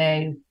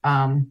Faraday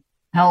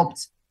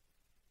helped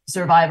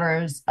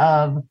survivors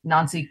of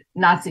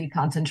Nazi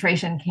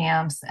concentration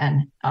camps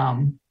and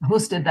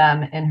hosted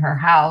them in her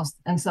house.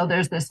 And so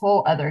there's this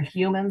whole other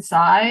human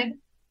side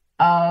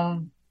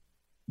of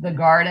the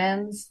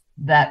gardens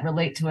that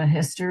relate to a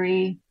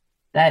history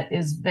that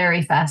is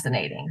very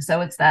fascinating.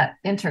 So it's that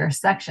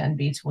intersection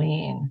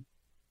between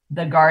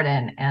the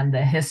garden and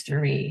the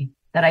history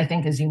that I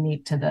think is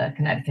unique to the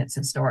Connecticut's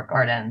historic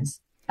gardens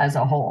as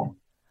a whole.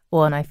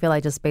 Well, and I feel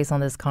like just based on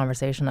this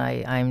conversation,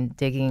 I'm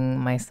digging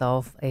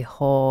myself a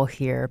hole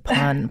here,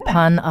 pun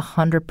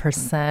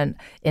 100%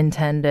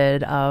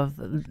 intended, of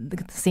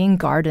seeing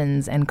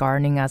gardens and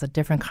gardening as a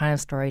different kind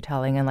of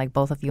storytelling. And like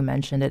both of you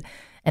mentioned it,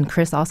 and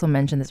Chris also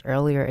mentioned this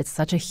earlier, it's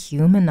such a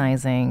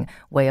humanizing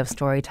way of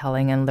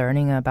storytelling and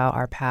learning about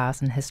our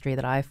past and history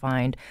that I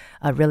find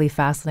really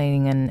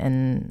fascinating.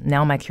 And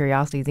now my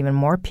curiosity is even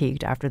more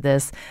piqued after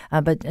this.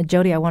 But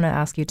Jody, I want to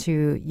ask you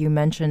too, you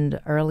mentioned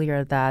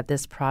earlier that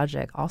this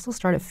project also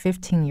started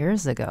 15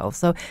 years ago.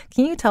 So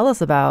can you tell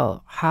us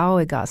about how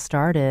it got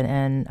started?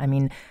 And I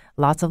mean,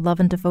 lots of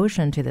love and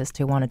devotion to this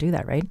to want to do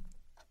that, right?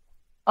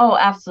 Oh,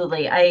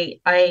 absolutely.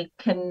 I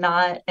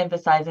cannot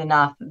emphasize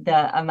enough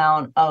the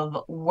amount of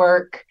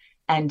work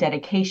and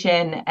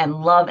dedication and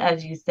love,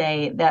 as you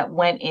say, that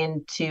went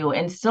into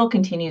and still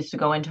continues to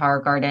go into our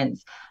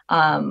gardens.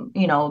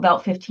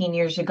 About 15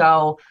 years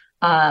ago,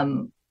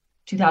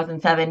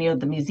 2007,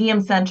 the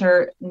museum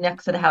center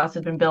next to the house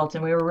had been built,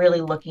 and we were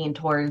really looking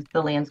towards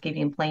the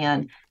landscaping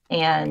plan.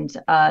 And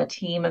a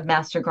team of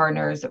master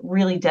gardeners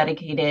really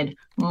dedicated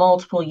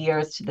multiple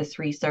years to this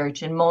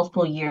research and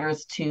multiple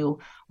years to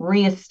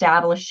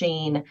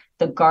reestablishing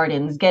the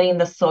gardens, getting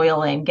the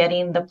soil in,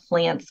 getting the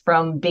plants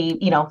from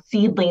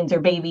seedlings or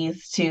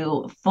babies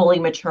to fully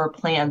mature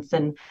plants,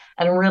 and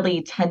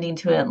really tending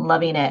to it and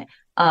loving it.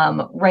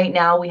 Right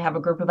now, we have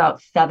a group of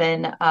about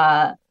 7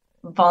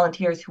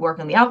 volunteers who work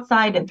on the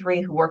outside and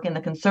 3 who work in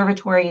the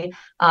conservatory.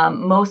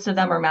 Most of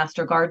them are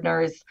master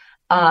gardeners,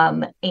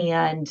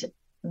 and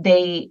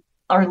they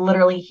are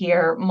literally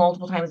here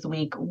multiple times a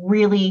week,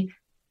 really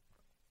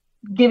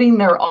giving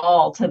their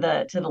all to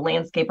the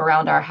landscape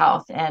around our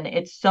house, and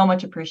it's so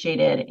much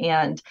appreciated.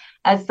 And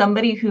as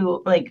somebody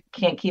who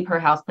can't keep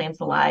her houseplants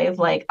alive,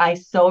 I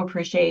so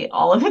appreciate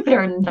all of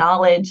their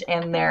knowledge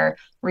and their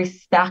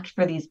respect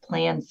for these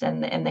plants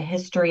and the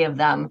history of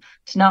them,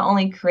 to not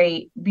only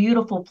create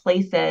beautiful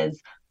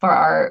places for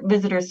our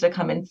visitors to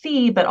come and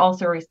see, but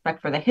also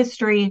respect for the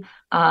history.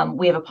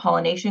 We have a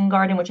pollination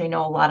garden, which I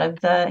know a lot of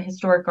the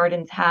historic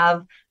gardens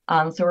have.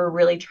 So we're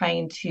really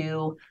trying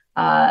to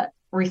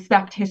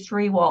respect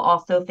history while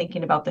also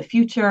thinking about the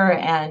future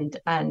and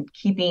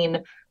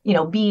keeping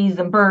bees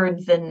and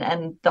birds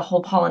and the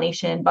whole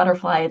pollination,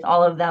 butterflies,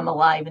 all of them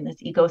alive in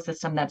this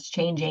ecosystem that's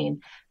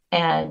changing.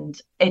 And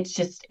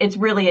it's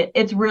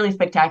really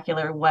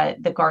spectacular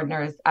what the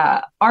gardeners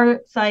at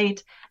our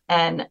site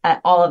and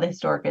at all of the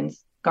historic and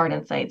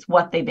garden sites,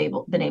 what they've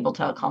been able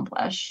to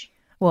accomplish.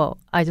 Well,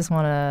 I just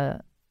want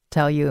to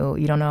tell you,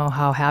 you don't know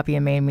how happy it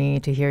made me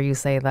to hear you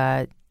say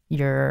that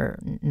you're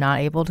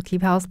not able to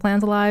keep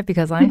houseplants alive,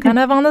 because I'm kind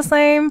of on the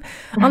same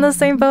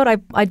boat.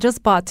 I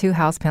just bought 2 new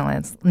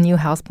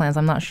houseplants.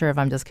 I'm not sure if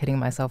I'm just kidding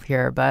myself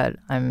here, but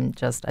I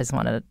just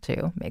wanted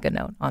to make a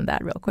note on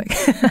that real quick.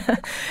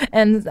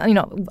 And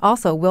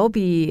also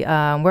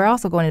we're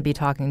also going to be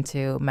talking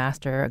to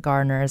master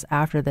gardeners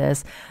after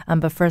this.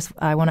 But first,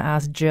 I want to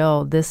ask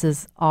Jill. This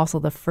is also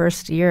the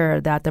first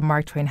year that the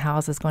Mark Twain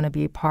House is going to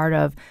be part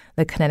of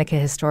the Connecticut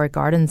Historic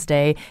Gardens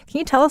Day. Can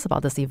you tell us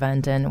about this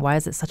event and why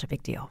is it such a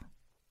big deal?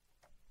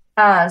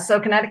 So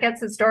Connecticut's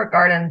Historic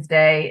Gardens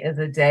Day is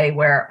a day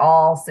where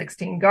all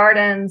 16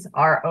 gardens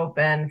are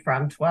open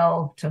from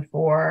 12 to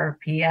 4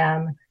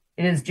 p.m.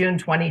 It is June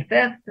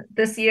 25th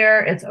this year.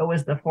 It's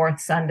always the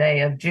 4th Sunday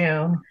of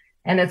June.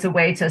 And it's a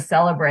way to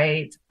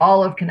celebrate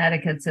all of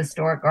Connecticut's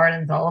historic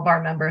gardens, all of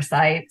our member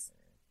sites.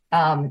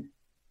 All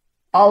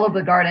of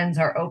the gardens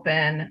are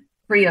open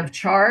free of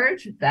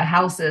charge. The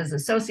houses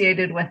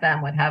associated with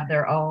them would have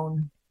their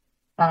own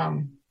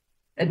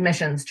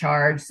admissions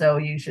charge. So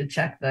you should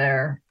check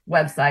their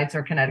websites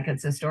or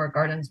Connecticut's Historic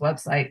Gardens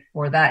website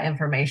for that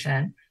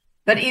information.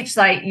 But each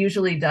site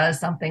usually does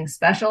something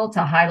special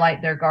to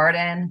highlight their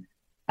garden.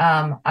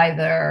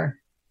 Either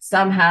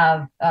some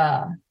have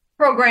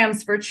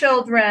programs for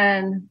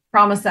children.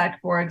 Promisec,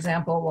 for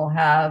example, will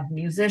have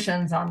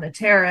musicians on the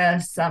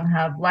terrace. Some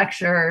have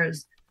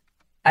lectures.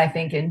 I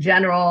think in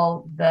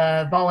general,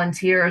 the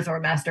volunteers or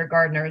master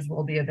gardeners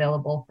will be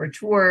available for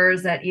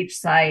tours at each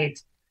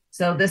site.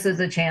 So this is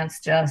a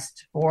chance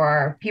just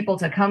for people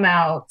to come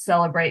out,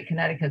 celebrate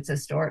Connecticut's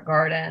historic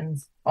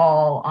gardens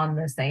all on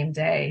the same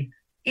day.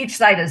 Each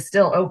site is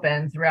still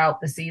open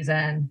throughout the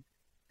season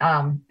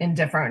at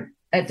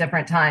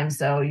different times.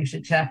 So you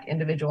should check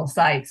individual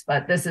sites.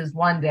 But this is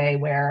one day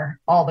where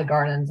all the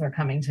gardens are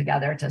coming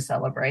together to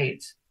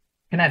celebrate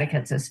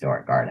Connecticut's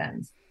historic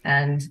gardens.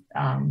 And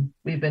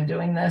we've been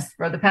doing this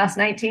for the past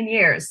 19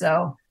 years.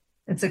 So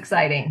it's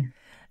exciting.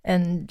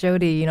 And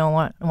Jody, I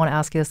want to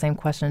ask you the same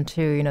question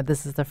too.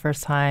 This is the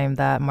first time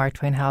that Mark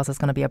Twain House is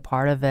going to be a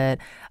part of it.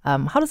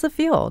 How does it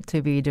feel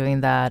to be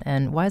doing that,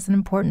 and why is it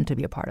important to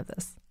be a part of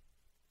this?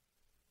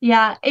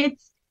 Yeah,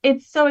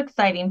 it's so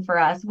exciting for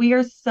us. We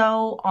are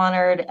so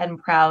honored and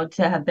proud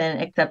to have been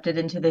accepted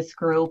into this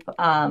group.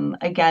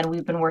 Again,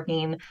 we've been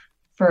working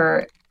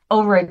for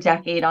over a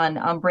decade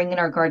on bringing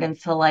our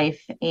gardens to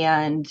life,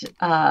 and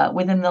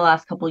within the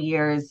last couple of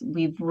years,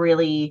 we've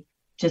really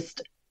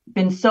just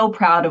been so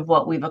proud of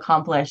what we've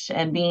accomplished,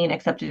 and being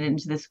accepted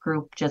into this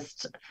group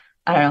just,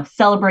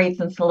 celebrates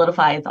and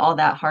solidifies all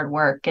that hard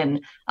work.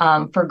 And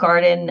for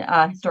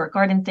Historic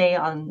Gardens Day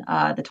on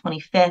the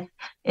 25th,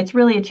 it's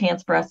really a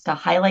chance for us to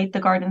highlight the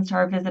gardens to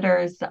our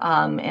visitors in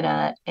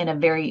a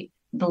very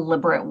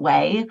deliberate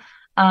way.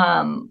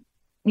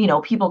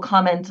 People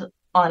comment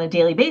on a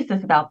daily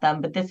basis about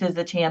them, but this is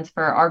a chance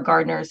for our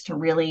gardeners to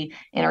really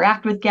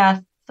interact with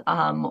guests.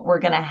 We're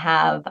going to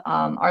have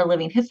our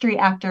living history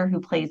actor who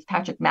plays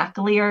Patrick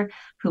McAleer,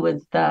 who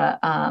is the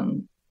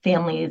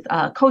family's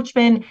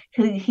coachman.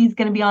 He's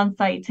going to be on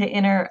site to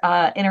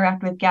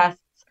interact with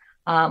guests.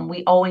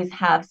 We always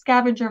have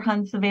scavenger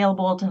hunts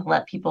available to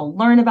let people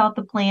learn about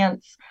the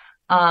plants.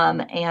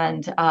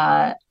 And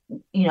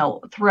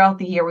throughout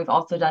the year, we've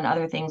also done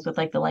other things with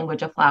like the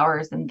language of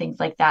flowers and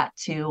things like that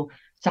to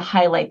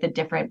highlight the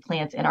different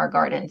plants in our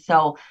garden.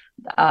 So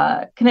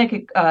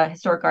Connecticut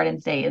Historic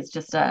Gardens Day is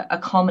just a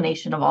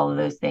culmination of all of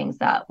those things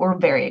that we're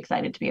very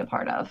excited to be a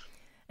part of.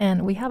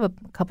 And we have a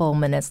couple of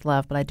minutes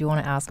left, but I do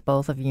want to ask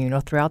both of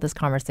you, throughout this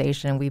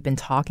conversation, we've been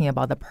talking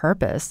about the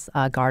purpose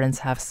gardens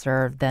have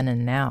served then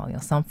and now,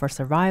 some for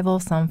survival,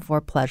 some for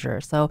pleasure.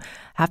 So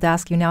I have to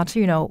ask you now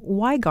too,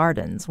 why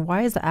gardens?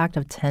 Why is the act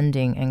of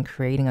tending and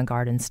creating a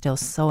garden still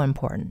so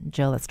important?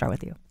 Jill, let's start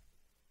with you.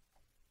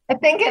 I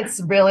think it's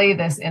really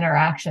this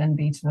interaction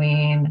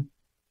between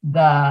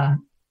the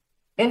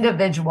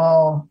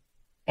individual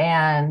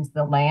and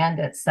the land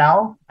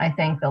itself. I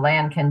think the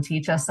land can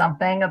teach us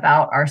something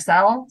about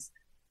ourselves,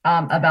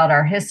 about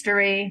our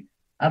history,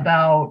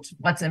 about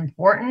what's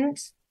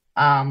important.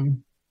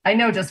 I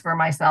know just for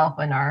myself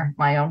in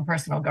my own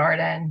personal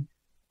garden,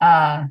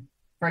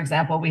 for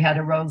example, we had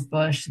a rose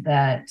bush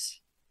that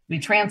we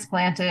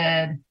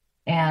transplanted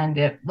and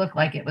it looked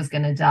like it was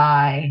going to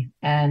die.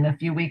 And a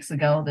few weeks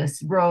ago,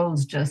 this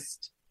rose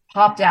just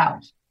popped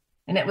out.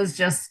 And it was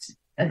just,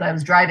 as I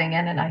was driving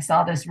in and I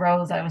saw this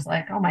rose, I was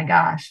like, oh my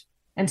gosh.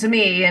 And to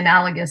me,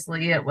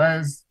 analogously,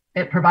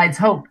 it provides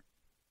hope.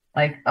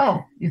 Like,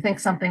 oh, you think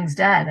something's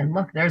dead and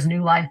look, there's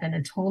new life in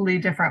a totally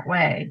different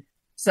way.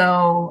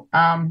 So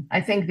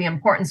I think the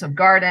importance of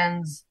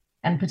gardens,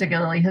 and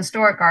particularly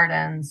historic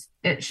gardens,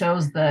 it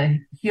shows the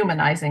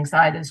humanizing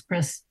side, as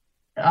Chris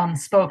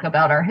spoke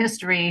about our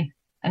history.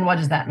 and what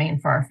does that mean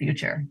for our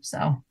future?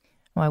 So.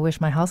 Well, I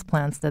wish my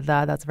houseplants did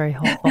that. That's very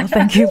helpful.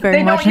 Thank you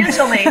very much. They don't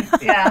usually,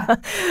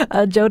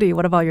 yeah. Jody,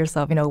 what about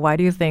yourself? Why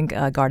do you think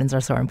gardens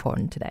are so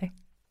important today?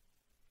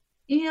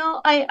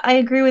 I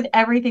agree with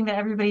everything that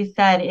everybody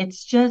said.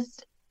 It's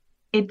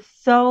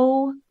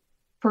so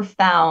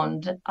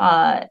profound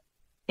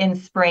in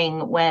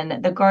spring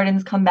when the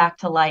gardens come back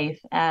to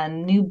life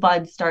and new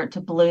buds start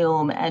to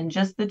bloom, and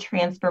just the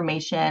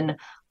transformation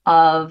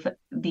of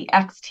the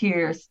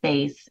exterior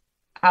space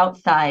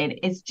outside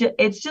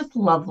it's just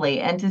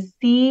lovely. And to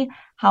see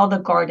how the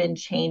garden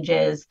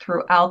changes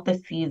throughout the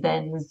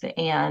seasons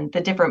and the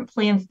different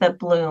plants that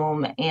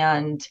bloom,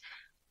 and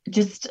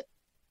just,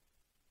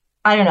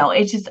 I don't know,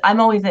 it's just,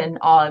 I'm always in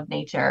awe of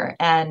nature,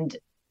 and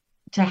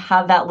to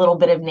have that little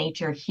bit of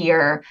nature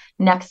here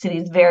next to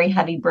these very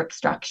heavy brick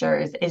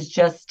structures is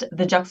just,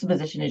 the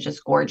juxtaposition is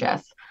just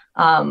gorgeous.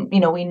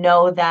 We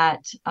know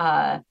that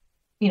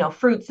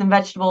fruits and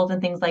vegetables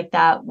and things like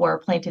that were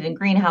planted in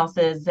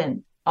greenhouses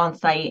and on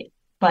site,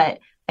 but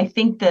I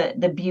think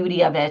the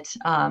beauty of it,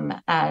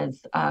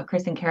 as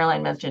Chris and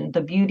Caroline mentioned,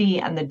 the beauty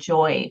and the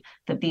joy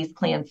that these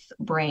plants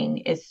bring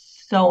is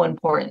so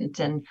important.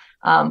 And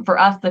for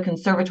us, the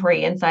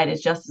conservatory inside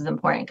is just as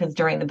important, because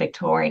during the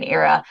Victorian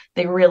era,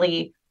 they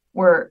really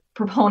were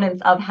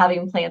proponents of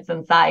having plants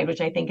inside,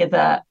 which I think is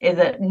a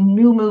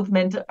new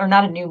movement, or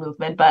not a new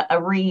movement, but a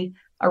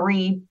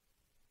revitalization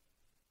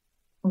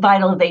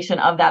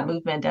of that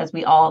movement, as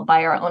we all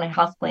buy our own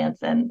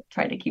houseplants and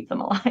try to keep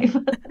them alive.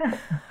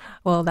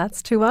 Well,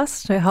 that's to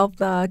us to help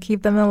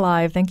keep them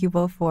alive. Thank you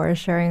both for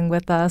sharing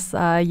with us.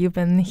 You've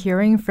been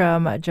hearing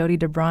from Jody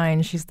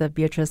DeBrine. She's the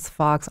Beatrice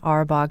Fox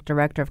Auerbach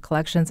Director of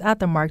Collections at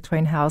the Mark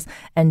Twain House,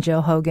 and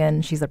Jill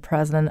Hogan. She's the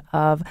president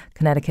of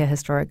Connecticut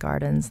Historic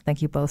Gardens.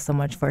 Thank you both so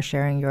much for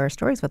sharing your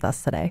stories with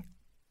us today.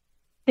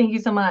 Thank you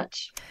so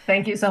much.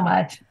 Thank you so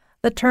much.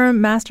 The term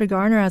Master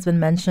Gardener has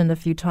been mentioned a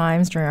few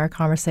times during our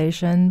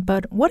conversation,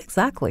 but what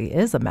exactly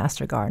is a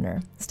Master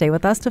Gardener? Stay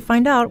with us to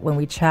find out when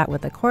we chat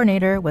with the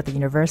coordinator with the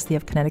University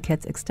of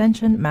Connecticut's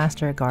Extension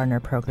Master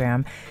Gardener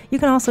program. You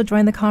can also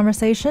join the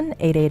conversation,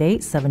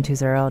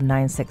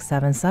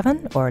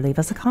 888-720-9677, or leave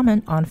us a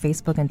comment on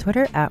Facebook and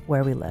Twitter at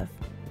Where We Live.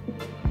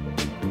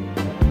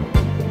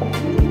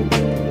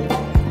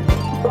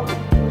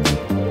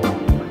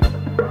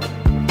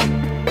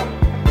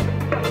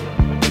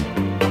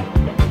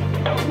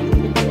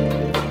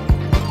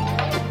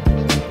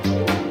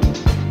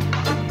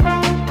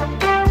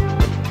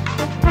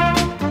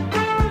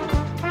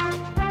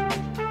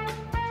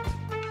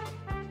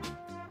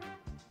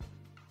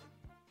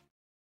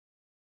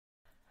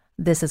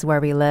 This is Where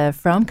We Live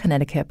from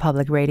Connecticut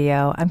Public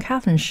Radio. I'm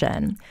Catherine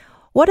Shen.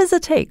 What does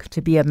it take to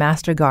be a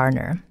master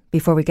gardener?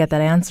 Before we get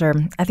that answer,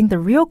 I think the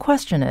real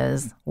question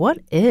is, what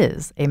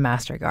is a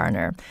master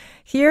gardener?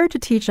 Here to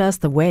teach us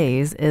the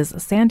ways is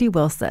Sandy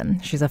Wilson.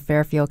 She's a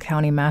Fairfield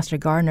County Master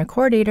Gardener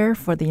Coordinator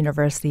for the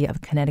University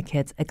of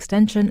Connecticut's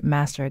Extension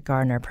Master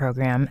Gardener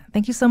program.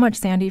 Thank you so much,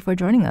 Sandy, for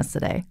joining us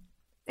today.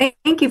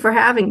 Thank you for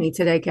having me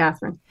today,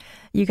 Catherine.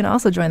 You can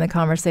also join the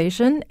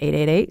conversation,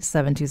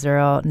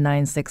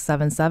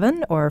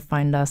 888-720-9677, or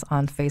find us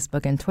on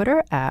Facebook and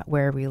Twitter at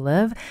Where We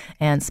Live.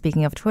 And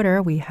speaking of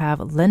Twitter, we have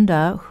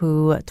Linda,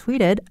 who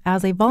tweeted,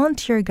 as a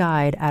volunteer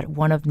guide at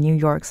one of New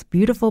York's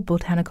beautiful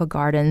botanical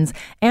gardens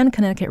and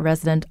Connecticut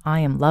resident, I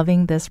am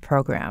loving this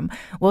program.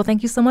 Well,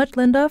 thank you so much,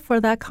 Linda,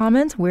 for that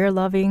comment. We're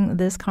loving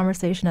this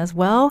conversation as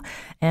well.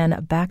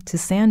 And back to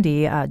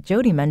Sandy,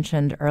 Jody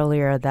mentioned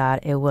earlier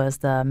that it was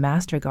the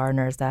master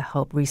gardeners that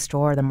helped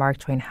restore the Mark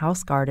Twain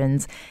House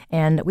gardens.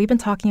 And we've been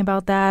talking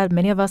about that.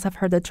 Many of us have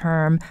heard the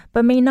term,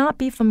 but may not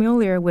be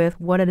familiar with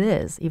what it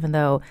is, even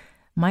though it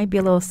might be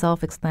a little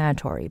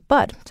self-explanatory.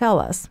 But tell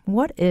us,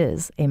 what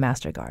is a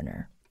master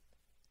gardener?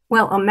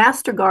 Well, a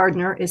master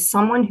gardener is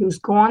someone who's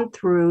gone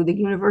through the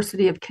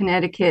University of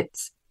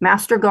Connecticut's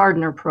Master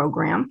Gardener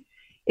program.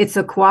 It's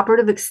a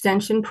cooperative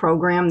extension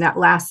program that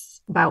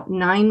lasts about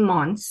 9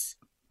 months.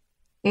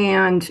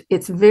 And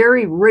it's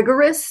very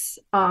rigorous,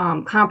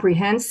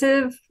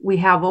 comprehensive. We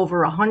have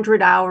over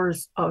 100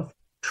 hours of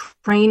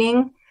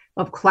training,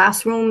 of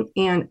classroom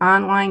and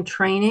online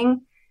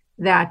training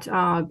that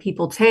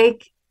people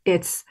take.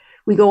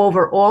 We go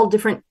over all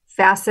different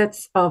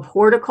facets of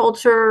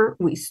horticulture.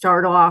 We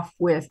start off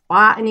with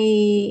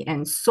botany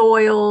and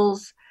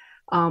soils.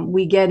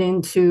 We get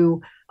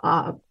into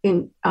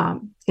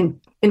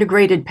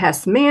integrated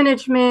pest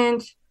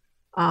management,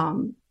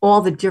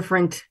 all the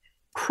different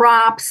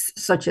crops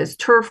such as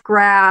turf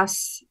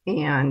grass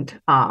and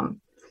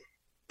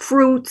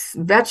fruits,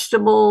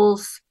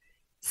 vegetables.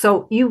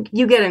 So you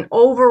get an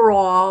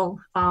overall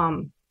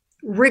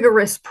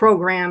rigorous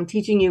program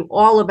teaching you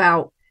all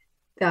about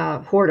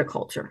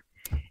horticulture.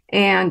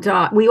 And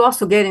we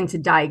also get into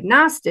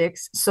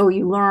diagnostics. So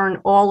you learn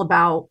all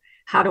about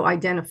how to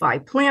identify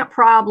plant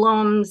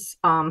problems,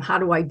 how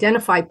to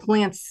identify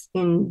plants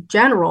in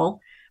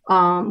general.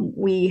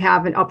 We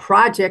have a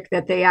project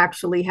that they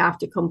actually have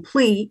to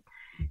complete.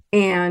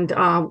 And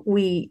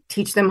we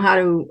teach them how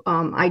to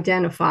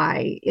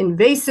identify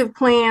invasive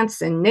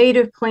plants and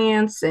native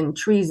plants and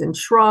trees and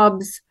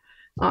shrubs.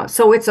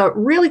 So it's a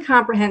really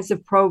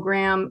comprehensive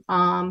program.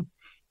 And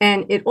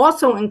it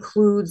also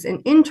includes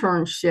an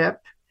internship,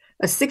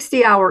 a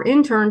 60-hour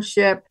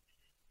internship,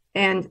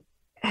 and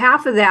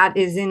half of that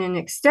is in an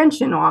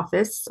extension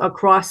office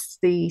across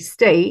the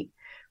state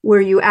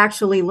where you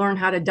actually learn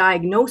how to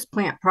diagnose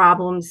plant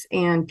problems,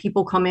 and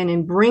people come in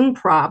and bring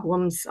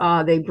problems.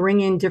 They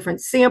bring in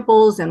different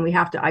samples and we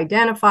have to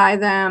identify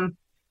them.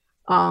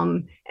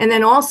 And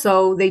then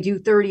also they do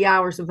 30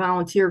 hours of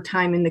volunteer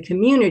time in the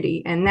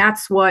community. And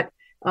that's what,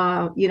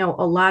 a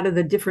lot of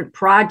the different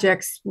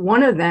projects,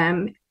 one of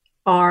them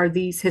are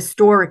these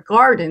historic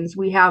gardens.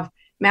 We have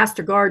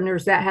master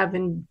gardeners that have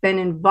been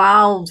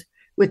involved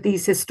with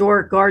these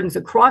historic gardens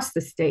across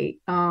the state.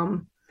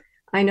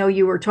 I know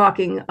you were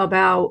talking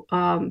about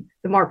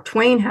the Mark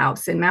Twain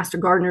House, and master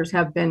gardeners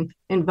have been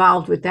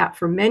involved with that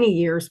for many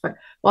years, but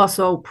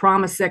also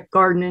Promisec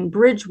Garden in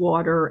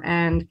Bridgewater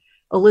and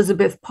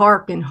Elizabeth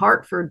Park in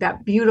Hartford,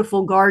 that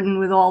beautiful garden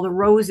with all the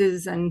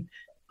roses and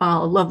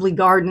lovely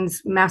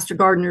gardens. Master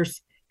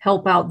gardeners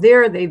help out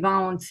there. They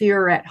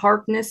volunteer at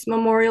Harkness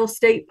Memorial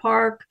State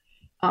Park,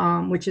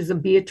 which is a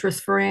Beatrice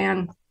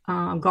Ferran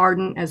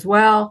garden as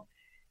well.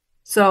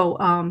 So,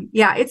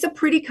 it's a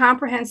pretty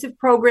comprehensive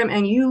program,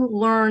 and you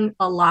learn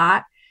a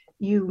lot.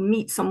 You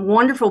meet some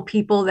wonderful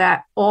people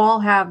that all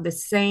have the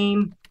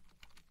same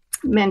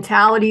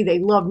mentality. They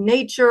love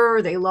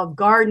nature, they love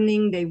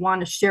gardening, they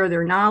want to share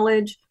their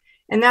knowledge.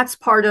 And that's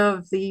part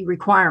of the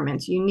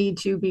requirements. You need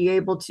to be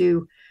able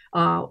to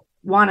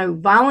want to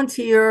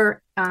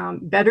volunteer,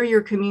 better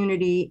your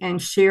community,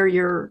 and share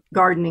your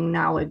gardening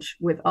knowledge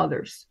with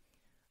others.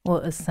 Well,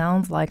 it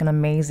sounds like an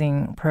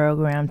amazing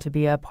program to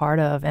be a part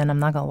of. And I'm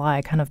not going to lie,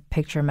 I kind of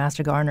picture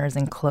master gardeners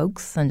in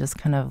cloaks and just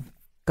kind of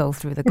go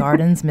through the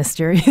gardens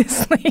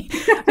mysteriously,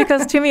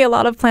 because to me, a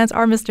lot of plants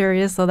are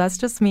mysterious. So that's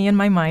just me in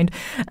my mind.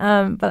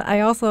 But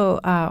I also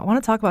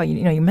want to talk about,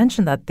 you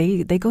mentioned that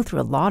they go through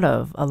a lot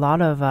of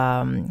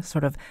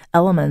sort of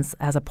elements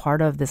as a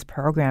part of this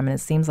program. And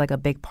it seems like a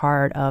big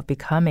part of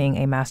becoming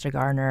a master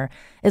gardener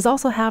is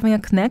also having a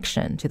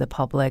connection to the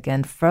public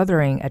and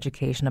furthering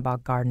education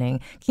about gardening.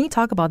 Can you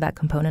talk about that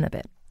component a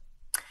bit?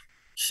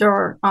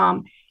 Sure.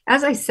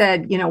 As I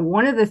said,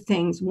 one of the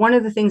things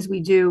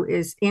we do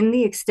is in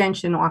the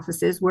extension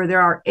offices, where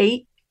there are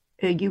 8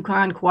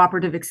 Yukon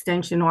cooperative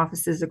extension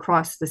offices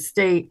across the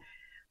state.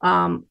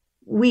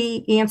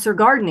 We answer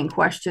gardening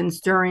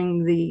questions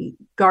during the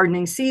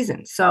gardening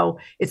season. So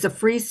it's a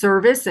free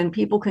service, and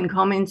people can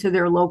come into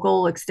their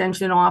local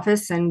extension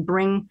office and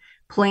bring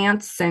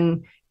plants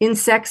and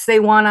insects they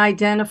want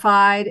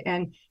identified.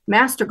 And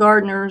master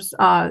gardeners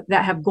that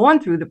have gone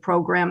through the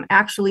program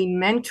actually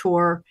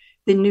mentor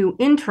the new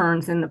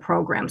interns in the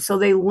program. So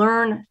they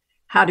learn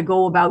how to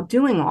go about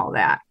doing all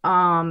that.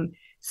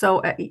 So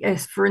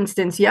as for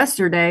instance,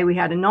 yesterday, we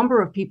had a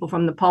number of people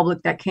from the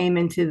public that came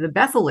into the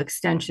Bethel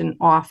Extension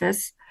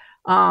office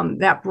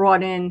that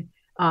brought in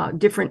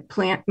different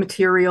plant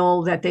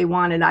material that they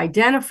wanted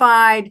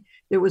identified.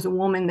 There was a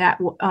woman that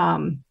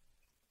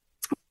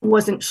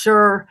wasn't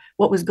sure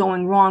what was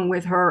going wrong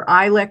with her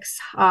Ilex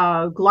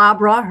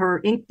glabra,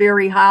 her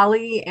inkberry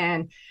holly,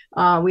 and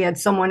we had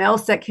someone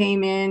else that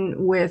came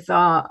in with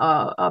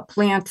a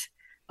plant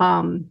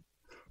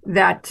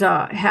that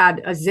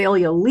had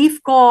azalea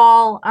leaf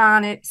gall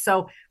on it.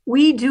 So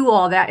we do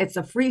all that. It's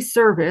a free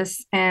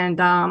service.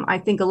 And I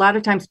think a lot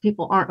of times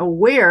people aren't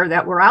aware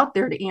that we're out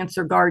there to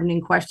answer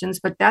gardening questions,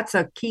 but that's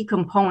a key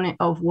component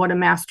of what a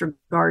master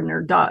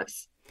gardener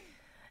does.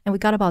 And we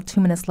got about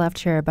 2 minutes left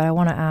here, but I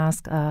want to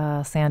ask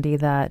Sandy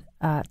that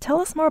tell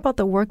us more about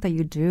the work that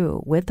you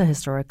do with the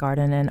historic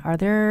garden, and are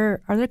there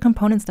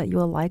components that you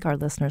would like our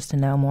listeners to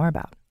know more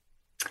about?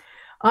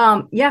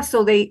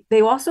 So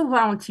they also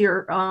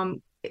volunteer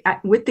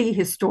with the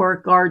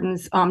historic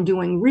gardens,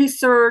 doing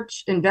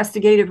research,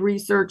 investigative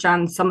research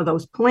on some of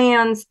those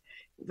plans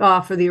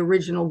for the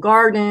original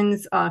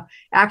gardens,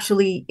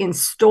 actually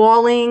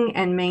installing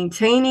and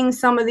maintaining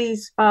some of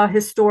these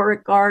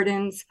historic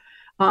gardens.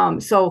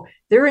 So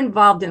they're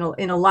involved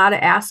in a lot of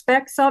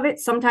aspects of it.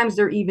 Sometimes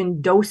they're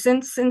even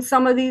docents in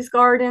some of these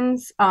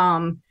gardens.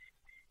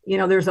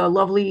 There's a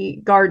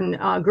lovely garden,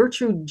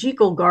 Gertrude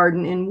Jekyll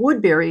Garden in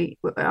Woodbury,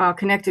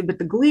 connected with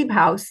the Glebe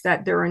House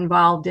that they're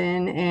involved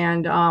in,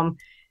 and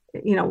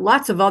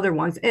lots of other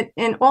ones,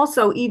 and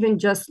also even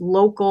just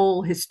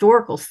local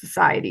historical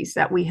societies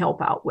that we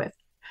help out with.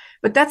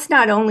 But that's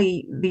not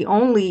the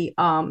only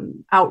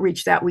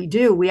outreach that we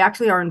do. We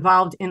actually are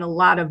involved in a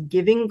lot of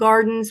giving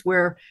gardens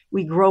where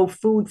we grow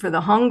food for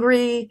the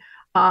hungry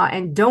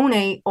and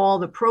donate all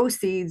the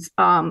proceeds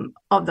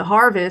of the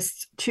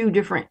harvest to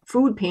different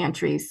food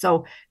pantries.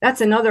 So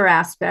that's another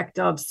aspect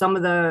of some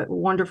of the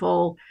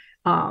wonderful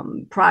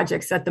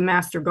projects that the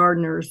master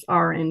gardeners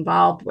are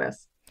involved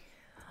with.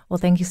 Well,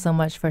 thank you so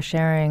much for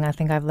sharing. I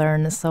think I've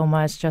learned so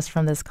much just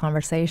from this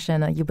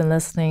conversation. You've been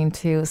listening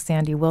to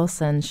Sandy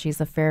Wilson. She's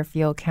the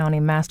Fairfield County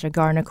Master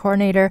Gardener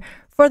Coordinator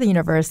for the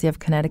University of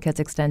Connecticut's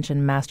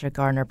Extension Master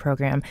Gardener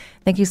Program.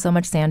 Thank you so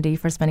much, Sandy,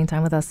 for spending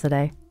time with us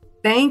today.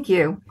 Thank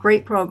you.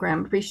 Great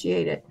program.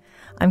 Appreciate it.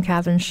 I'm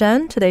Catherine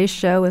Shen. Today's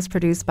show is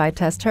produced by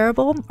Tess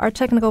Terrible. Our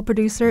technical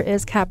producer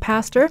is Kat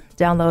Pastor.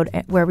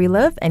 Download Where We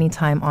Live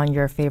anytime on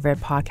your favorite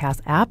podcast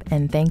app.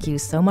 And thank you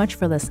so much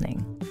for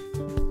listening.